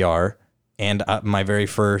HGP VR and my very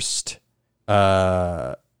first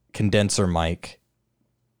condenser mic.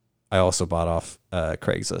 I also bought off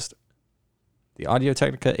Craigslist. The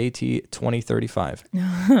Audio-Technica AT2035.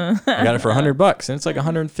 I got it for $100 and it's like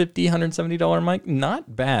 $150, $170 mic.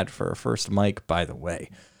 Not bad for a first mic, by the way.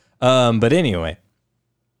 But anyway,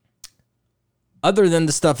 other than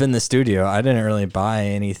the stuff in the studio, I didn't really buy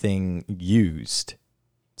anything used.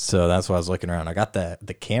 So that's why I was looking around. I got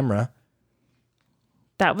the camera.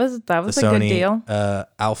 that was a Sony, good deal.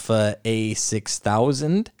 Alpha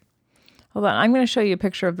A6000. Hold on, I'm going to show you a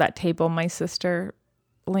picture of that table my sister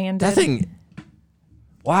landed. That thing,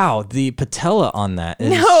 wow, the patella on that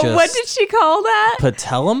is No, just what did she call that?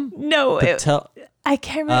 patellum? No, I can't remember. I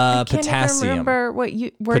can't even potassium. remember what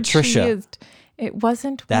word Patricia. she used. It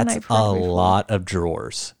wasn't one That's I've heard a before. lot of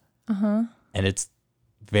drawers. And it's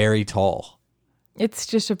very tall. It's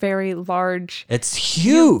just a very large. It's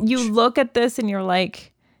huge. You look at this and you're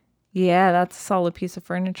like, yeah, that's a solid piece of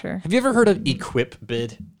furniture. Have you ever heard of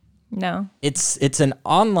EquipBid? No. It's an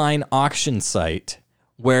online auction site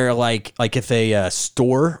where like if a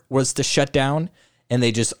store was to shut down and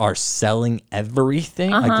they just are selling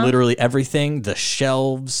everything, like literally everything, the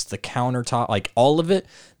shelves, the countertop, like all of it,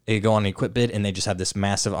 they go on EquipBid and they just have this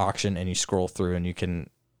massive auction and you scroll through and you can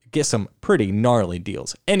get some pretty gnarly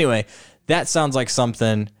deals. Anyway, that sounds like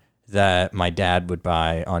something that my dad would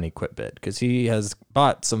buy on EquipBid because he has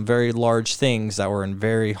bought some very large things that were in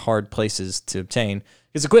very hard places to obtain.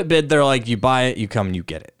 Because EquipBid, they're like, you buy it, you come and you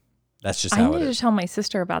get it. That's just I how it need is. to tell my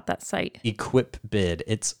sister about that site. EquipBid,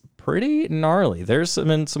 it's pretty gnarly. There's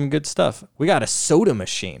some good stuff. We got a soda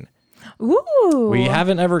machine. Ooh. We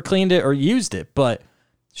haven't ever cleaned it or used it, but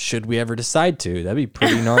should we ever decide to, that'd be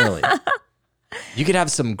pretty gnarly. You could have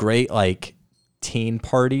some great like teen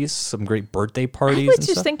parties, some great birthday parties. I was and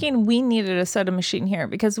just stuff. thinking we needed a soda machine here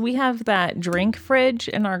because we have that drink fridge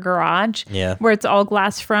in our garage Yeah. where it's all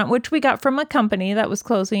glass front, which we got from a company that was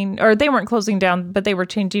closing, or they weren't closing down, but they were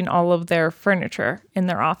changing all of their furniture in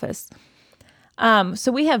their office.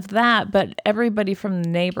 So we have that, but everybody from the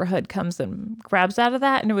neighborhood comes and grabs out of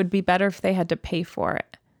that, and it would be better if they had to pay for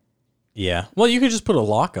it. Yeah. Well, you could just put a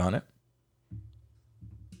lock on it.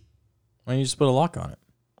 Why don't you just put a lock on it?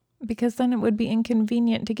 Because then it would be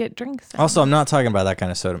inconvenient to get drinks. Also, I'm not talking about that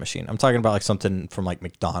kind of soda machine. I'm talking about like something from like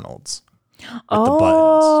McDonald's. With the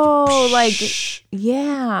Oh, buttons. like,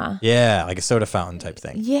 yeah. Yeah, like a soda fountain type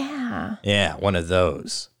thing. Yeah. Yeah, one of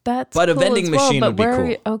those. That's But a cool vending as well, machine but would be where are cool.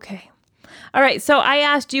 you- Okay. All right. So I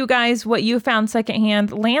asked you guys what you found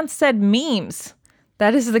secondhand. Lance said memes.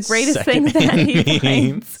 That is the greatest thing that he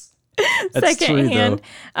Secondhand finds That's true, secondhand.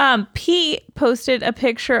 Pete posted a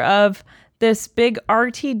picture of this big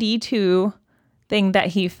RTD2 thing that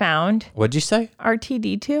he found. What'd you say?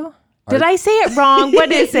 RTD2? Did I say it wrong?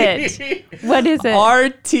 What is it? What is it?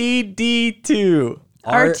 RTD2.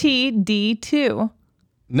 RTD2.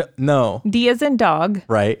 No. D as in dog.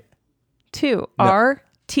 Right. 2. R.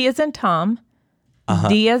 T as in Tom.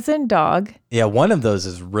 D as in dog. Yeah, one of those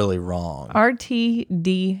is really wrong.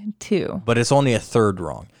 RTD2. But it's only a third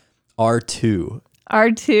wrong. R2.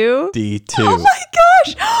 R2? D2. Oh my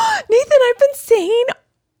gosh. Nathan, I've been saying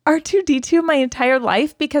R2D2 my entire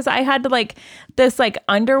life because I had like this like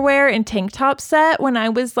underwear and tank top set when I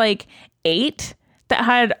was like 8 that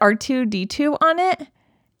had R2D2 on it.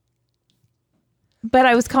 But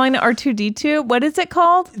I was calling it R2D2. What is it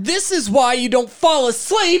called? This is why you don't fall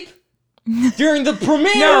asleep during the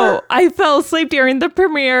premiere. No, I fell asleep during the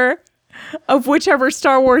premiere of whichever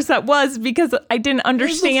Star Wars that was because I didn't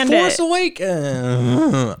understand Force it.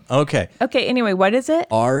 Awakens. Okay. Okay, anyway, what is it?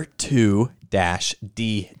 R2-D2.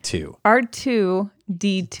 R2D2.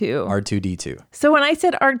 R2D2. So when I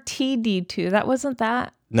said RTD2, that wasn't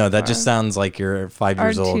that. No, that just sounds like you're 5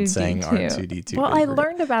 years old saying R2D2. R2D2. Well, I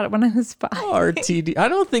learned about it when I was 5. RTD. I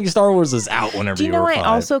don't think Star Wars was out whenever Do you you know were I 5.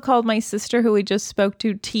 also called my sister, who we just spoke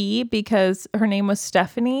to, T, because her name was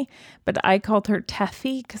Stephanie, but I called her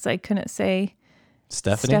Teffy because I couldn't say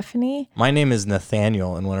Stephanie. My name is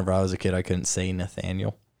Nathaniel, and whenever I was a kid, I couldn't say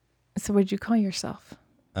Nathaniel. So what'd you call yourself?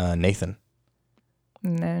 Nathan.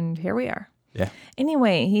 And then here we are. Yeah.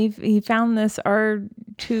 Anyway, he found this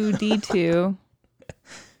R2D2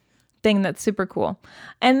 thing that's super cool.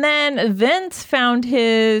 And then Vince found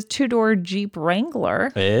his 2-door Jeep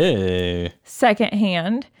Wrangler Hey.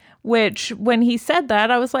 secondhand, which when he said that,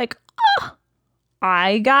 I was like, oh,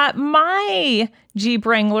 I got my Jeep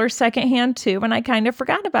Wrangler secondhand too, and I kind of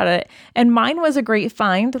forgot about it. And mine was a great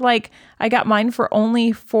find. Like, I got mine for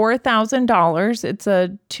only $4,000. It's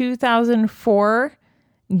a 2004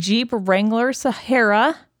 Jeep Wrangler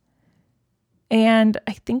Sahara. And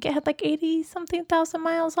I think it had like 80-something thousand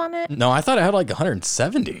miles on it. No, I thought it had like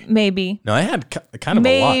 170. Maybe. No, it had kind of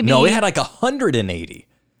a lot. Maybe. No, it had like 180.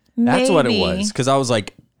 That's what it Maybe. was. Because I was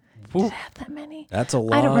like, Did it have that many? that's a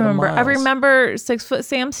lot. I don't remember. Of I miles. remember 6 Foot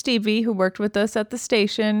Sam Stevie, who worked with us at the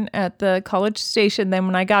station, at the college station. Then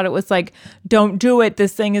when I got it, was like, don't do it.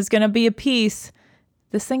 This thing is going to be a piece.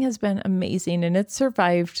 This thing has been amazing, and it's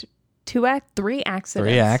survived 3 accidents.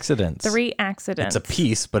 3 accidents. 3 accidents. It's a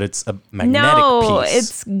piece, but it's a magnetic No, piece.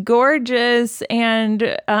 it's gorgeous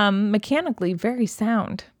and mechanically very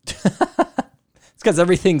sound. It's because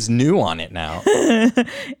everything's new on it now.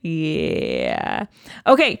 Yeah.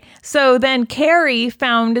 Okay. So then Carrie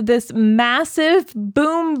found this massive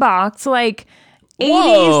boom box, like 80s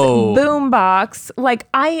Whoa. boom box. Like,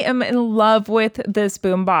 I am in love with this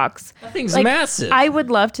boom box. That thing's Like, massive. I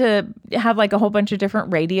would love to have like a whole bunch of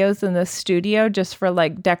different radios in the studio just for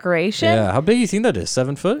like decoration. Yeah. How big do you think that is?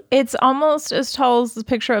 7 foot? It's almost as tall as the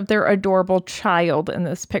picture of their adorable child in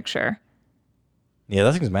this picture. Yeah,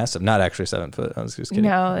 that thing's massive. Not actually 7 foot. I was just kidding.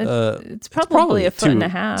 No, it's probably a foot and a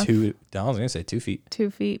half. I was going to say 2 feet. 2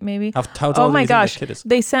 feet, maybe. How tall Oh do my you think gosh. that kid is?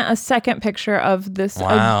 They sent a second picture of this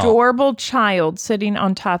Wow. adorable child sitting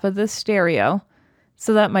on top of the stereo.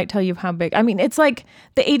 So that might tell you how big. I mean, it's like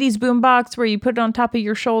the 80s boombox where you put it on top of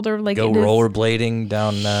your shoulder. Like, Go it is, rollerblading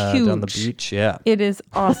down the huge. beach. Yeah. it is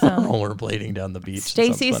awesome. Rollerblading down the beach.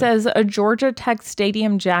 Stacy Sounds fun. says a Georgia Tech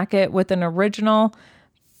Stadium jacket with an original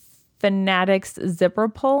Fanatics zipper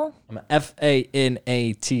pull. I'm a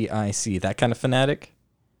FANATIC. That kind of fanatic?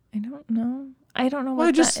 I don't know. I don't know Well,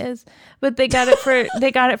 what that is. But they got it for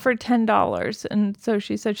 $10. And so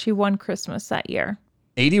she said she won Christmas that year.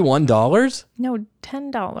 $81? No,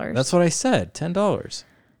 $10. That's what I said. $10.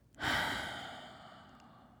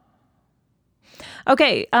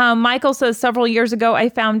 Okay, Michael says several years ago I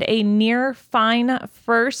found a near fine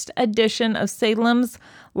first edition of Salem's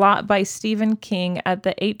Lot by Stephen King at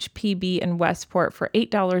the HPB in Westport for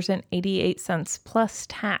 $8.88 plus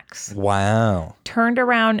tax. Wow. Turned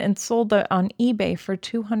around and sold it on eBay for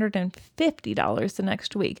 $250 the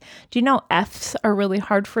next week. Do you know F's are really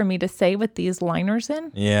hard for me to say with these liners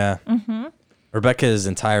in? Yeah. Mm-hmm. Rebecca's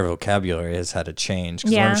entire vocabulary has had to change.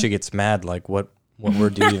 Because Yeah. whenever she gets mad, like, what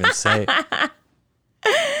word do you even say?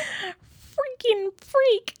 Freaking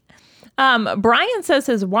freak. Brian says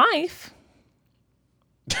his wife.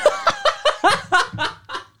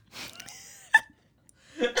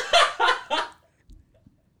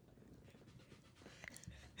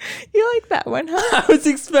 You like that one, huh? I was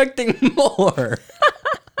expecting more.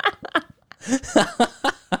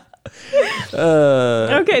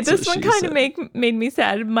 Okay, this one she kind of said. made me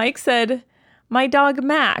sad. Mike said, "My dog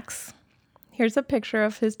Max." Here's a picture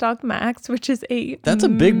of his dog Max, which is That's a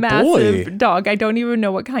big massive boy. dog. I don't even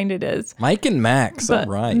know what kind it is. Mike and Max, all But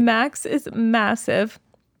right. Max is massive.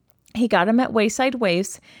 He got him at Wayside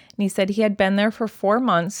Waifs, and he said he had been there for 4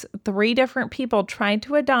 months. 3 different people tried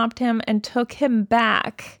to adopt him and took him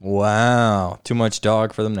back. Wow. Too much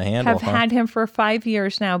dog for them to handle, Have huh? had him for 5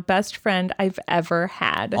 years now. Best friend I've ever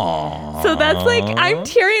had. Aww. So that's like, I'm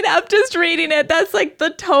tearing up just reading it. That's like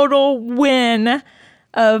the total win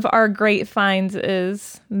of our great finds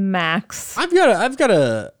is Max. I've got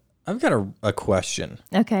a question.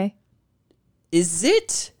 Okay. Is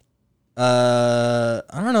it I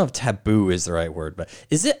don't know if taboo is the right word, but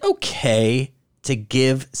is it okay to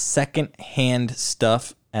give secondhand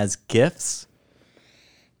stuff as gifts?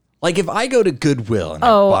 Like if I go to Goodwill and I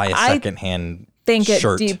buy a secondhand think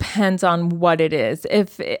shirt. it depends on what it is.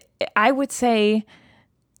 I would say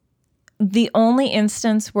the only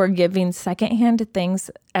instance we're giving secondhand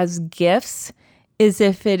things as gifts is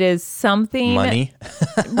if it is something Money.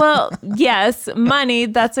 Well, yes, money,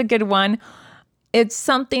 that's a good one. It's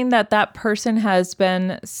something that person has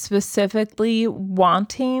been specifically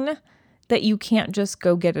wanting that you can't just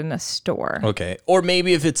go get in a store. Okay. Or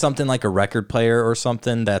maybe if it's something like a record player or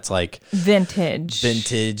something that's like Vintage,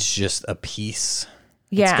 just a piece.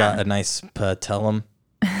 Yeah. It's got a nice patellum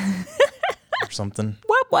or something.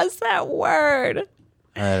 What was that word?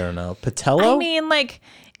 I don't know. Patello? I mean, like,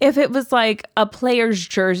 if it was like a player's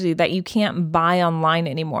jersey that you can't buy online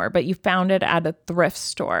anymore, but you found it at a thrift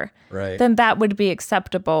store, Right. then that would be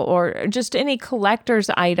acceptable, or just any collector's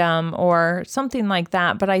item or something like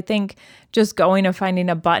that. But I think just going and finding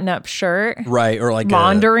a button-up shirt, Right. Or like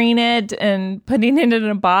laundering it and putting it in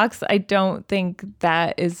a box, I don't think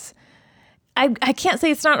that is... I can't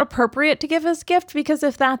say it's not appropriate to give as gift, because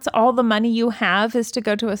if that's all the money you have is to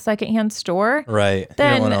go to a secondhand store, Right.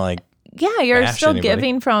 then you don't want to like... yeah, you're bash still anybody.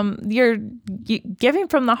 giving from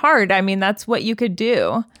the heart. I mean, that's what you could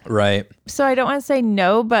do. Right. So I don't want to say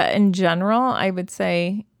no, but in general, I would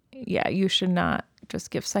say, yeah, you should not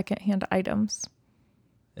just give secondhand items.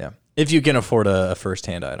 Yeah. If you can afford a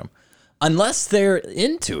first-hand item. Unless they're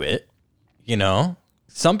into it, you know.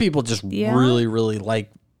 Some people just Yeah. really, really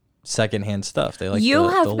like secondhand stuff. They like You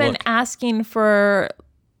the have been look. asking for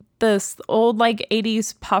this old like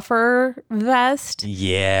 80s puffer vest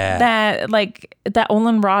Yeah. that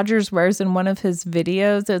Olin Rogers wears in one of his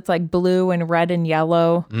videos. It's like blue and red and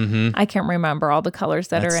yellow. Mm-hmm. I can't remember all the colors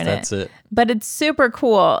that are in That's it. But it's super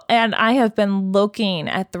cool. And I have been looking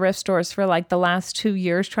at thrift stores for like the last 2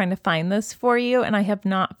 years trying to find this for you, and I have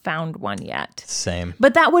not found one yet. Same.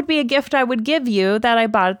 But that would be a gift I would give you that I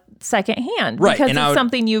bought secondhand, Right, because and it's I would-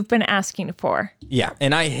 something you've been asking for. Yeah.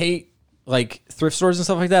 And I hate like thrift stores and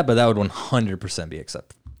stuff like that, but that would 100% be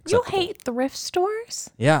acceptable. You hate thrift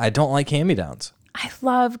stores? Yeah, I don't like hand-me-downs. I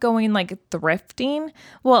love going like thrifting.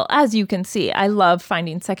 Well, as you can see, I love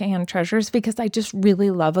finding secondhand treasures because I just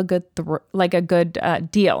really love a good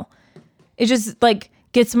deal. It just like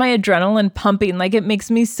gets my adrenaline pumping. Like it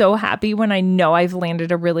makes me so happy when I know I've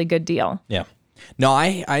landed a really good deal. Yeah. No,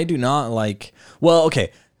 I do not like... Well,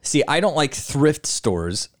 okay. See, I don't like thrift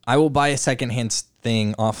stores. I will buy a secondhand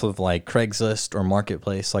thing off of like Craigslist or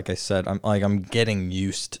Marketplace. Like I said, I'm getting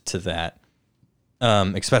used to that.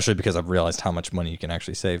 Especially because I've realized how much money you can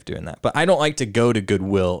actually save doing that. But I don't like to go to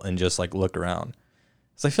Goodwill and just like look around.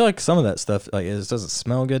 So I feel like some of that stuff like it doesn't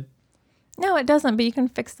smell good. No, it doesn't, but you can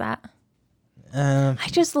fix that. I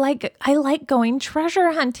like going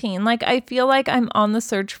treasure hunting. Like I feel like I'm on the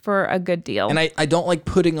search for a good deal. And I don't like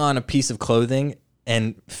putting on a piece of clothing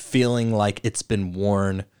and feeling like it's been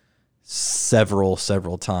worn several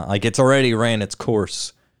times. Like it's already ran its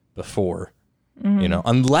course before, you know,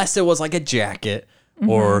 unless it was like a jacket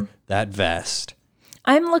or that vest.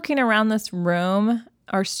 I'm looking around this room,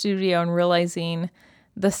 our studio, and realizing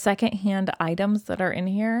the secondhand items that are in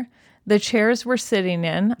here. The chairs we're sitting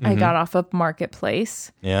in, I got off of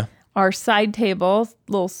Marketplace. Yeah. Our side table,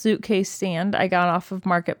 little suitcase stand, I got off of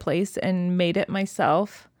Marketplace and made it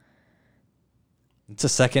myself. It's a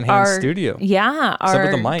secondhand studio. Yeah. Except Our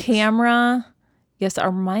with the mics. camera. Yes,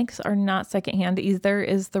 our mics are not secondhand either,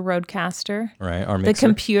 is the Rodecaster. Right. Our The mixer.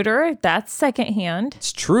 computer, that's secondhand.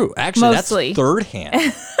 It's true. Actually, Mostly. that's third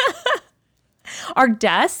hand. Our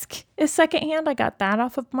desk is secondhand. I got that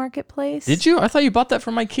off of Marketplace. Did you? I thought you bought that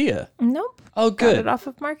from IKEA. Nope. Oh, good. Got it off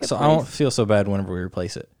of Marketplace. So I won't feel so bad whenever we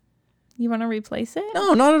replace it. You want to replace it?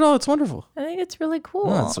 No, not at all. It's wonderful. I think it's really cool.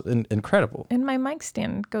 No, it's incredible. And my mic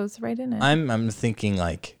stand goes right in it. I'm thinking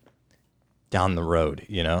like down the road,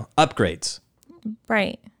 upgrades.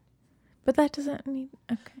 Right. But that doesn't need.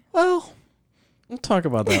 Okay. Well, we'll talk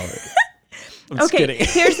about that later. I'm just Okay, kidding.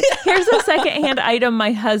 here's a secondhand item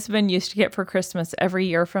my husband used to get for Christmas every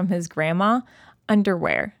year from his grandma: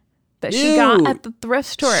 underwear that she got at the thrift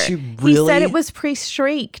store. She He really? said it was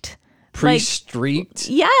pre-streaked. Pre-streaked?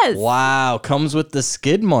 Yes. Wow, comes with the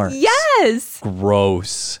skid marks. Yes.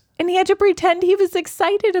 Gross. And he had to pretend he was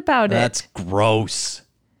excited about That's it. gross.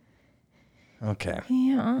 Okay.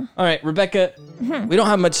 Yeah. All right, Rebecca, we don't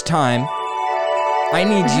have much time. I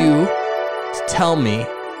need you to tell me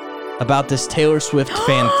about this Taylor Swift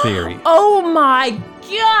fan theory. Oh my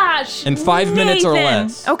gosh. In 5 minutes or Nathan.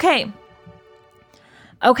 less.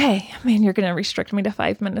 Okay, man, you're going to restrict me to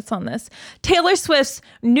 5 minutes on this. Taylor Swift's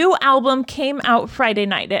new album came out Friday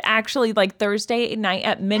night. It actually, Thursday night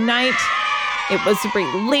at midnight, it was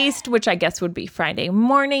released, which I guess would be Friday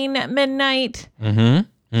morning at midnight.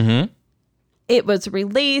 It was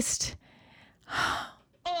released.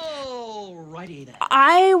 Alrighty then.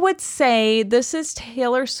 I would say this is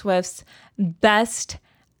Taylor Swift's best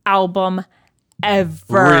album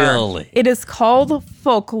ever. Really? It is called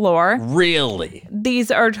Folklore. Really? These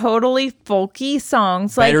are totally folky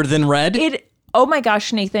songs. Better than Red? Oh my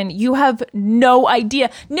gosh, Nathan, you have no idea.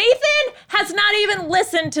 Nathan has not even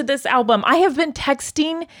listened to this album. I have been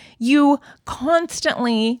texting you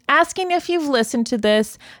constantly, asking if you've listened to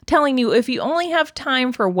this, telling you if you only have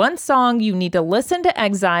time for one song, you need to listen to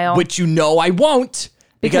Exile. Which I won't.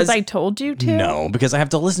 because I told you to? No, because I have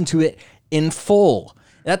to listen to it in full.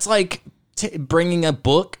 That's like bringing a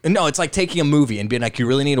book. No, it's like taking a movie and being like, you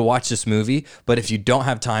really need to watch this movie, but if you don't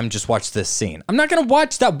have time, just watch this scene. I'm not going to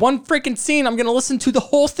watch that one freaking scene. I'm going to listen to the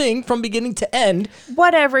whole thing from beginning to end.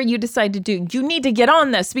 Whatever you decide to do, you need to get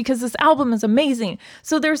on this because this album is amazing.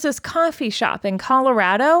 So there's this coffee shop in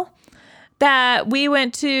Colorado that we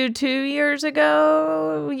went to 2 years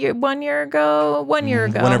ago, 1 year ago.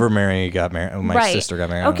 Whenever Mary got married, my sister got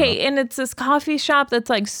married. Okay, and it's this coffee shop that's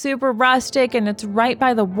like super rustic and it's right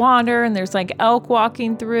by the water and there's like elk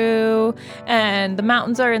walking through and the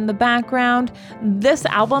mountains are in the background. This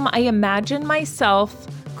album, I imagine myself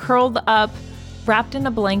curled up, wrapped in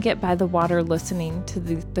a blanket by the water listening to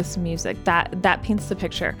this music. That paints the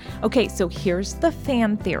picture. Okay, so here's the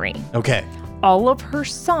fan theory. Okay. All of her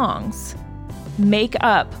songs make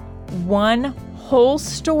up one whole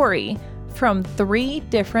story from 3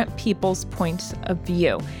 different people's points of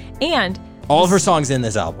view. And all of her songs in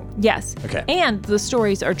this album. yes. Okay. And the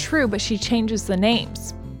stories are true, but she changes the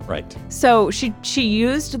names. Right. So she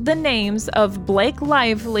used the names of Blake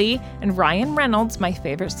Lively and Ryan Reynolds, my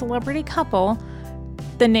favorite celebrity couple,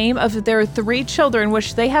 the name of their 3 children,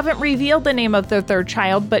 which they haven't revealed the name of their 3rd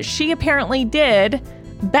child, but she apparently did,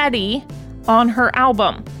 Betty, on her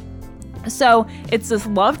album. So it's this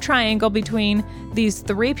love triangle between these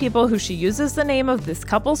 3 people who she uses the name of this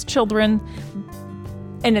couple's children.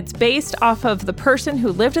 And it's based off of the person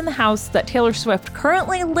who lived in the house that Taylor Swift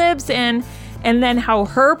currently lives in, and then how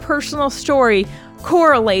her personal story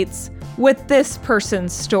correlates with this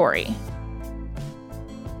person's story.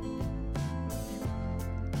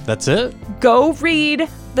 That's it? Go read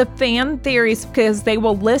the fan theories because they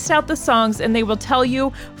will list out the songs and they will tell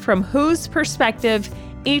you from whose perspective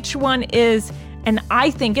each one is. And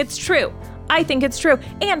I think it's true.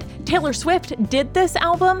 And Taylor Swift did this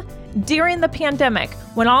album during the pandemic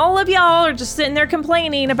when all of y'all are just sitting there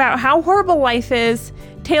complaining about how horrible life is.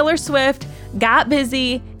 Taylor Swift got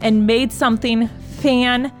busy and made something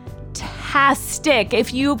fantastic.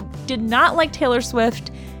 If you did not like Taylor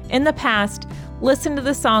Swift in the past, listen to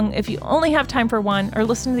the song if you only have time for one, or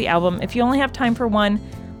listen to the album. If you only have time for one,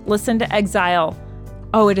 listen to Exile.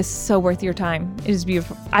 Oh, it is so worth your time. It is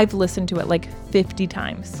beautiful. I've listened to it like 50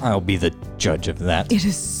 times. I'll be the judge of that. It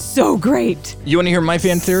is so great. You want to hear my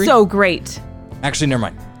fan theory? So great. Actually, never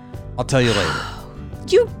mind. I'll tell you later.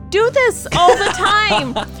 You do this all the time.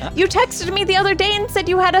 You texted me the other day and said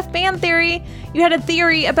you had a fan theory. You had a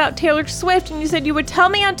theory about Taylor Swift, and you said you would tell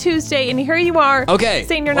me on Tuesday, and here you are. Okay.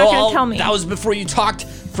 Saying you're not going to tell me. That was before you talked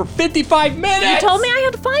for 55 minutes. You told me I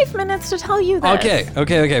had 5 minutes to tell you this.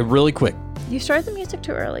 Okay. Really quick. You started the music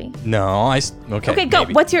too early. No, okay. Okay, go.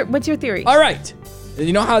 Maybe. What's your theory? All right.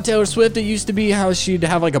 You know how Taylor Swift, it used to be how she'd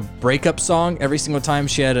have like a breakup song every single time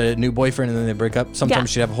she had a new boyfriend and then they break up? Sometimes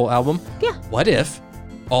she'd have a whole album? Yeah. What if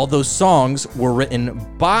all those songs were written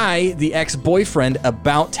by the ex-boyfriend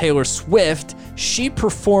about Taylor Swift She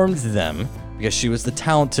performed them because she was the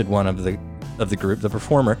talented one of the group, the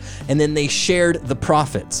performer, and then they shared the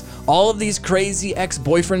profits. All of these crazy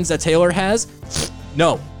ex-boyfriends that Taylor has,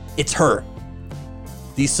 no, it's her.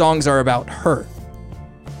 These songs are about her.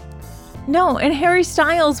 No, and Harry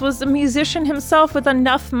Styles was a musician himself with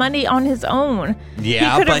enough money on his own.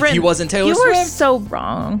 Yeah, but he wasn't Taylor Swift. You are so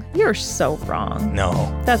wrong. You're so wrong. No,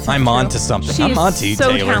 that's not I'm true. on to something. She's I'm on to you,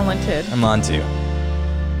 so Taylor. Talented. I'm on to you.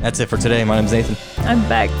 That's it for today. My name's Nathan. I'm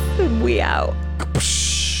Bex. We out.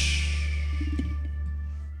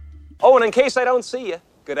 Oh, and in case I don't see you,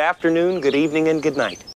 good afternoon, good evening, and good night.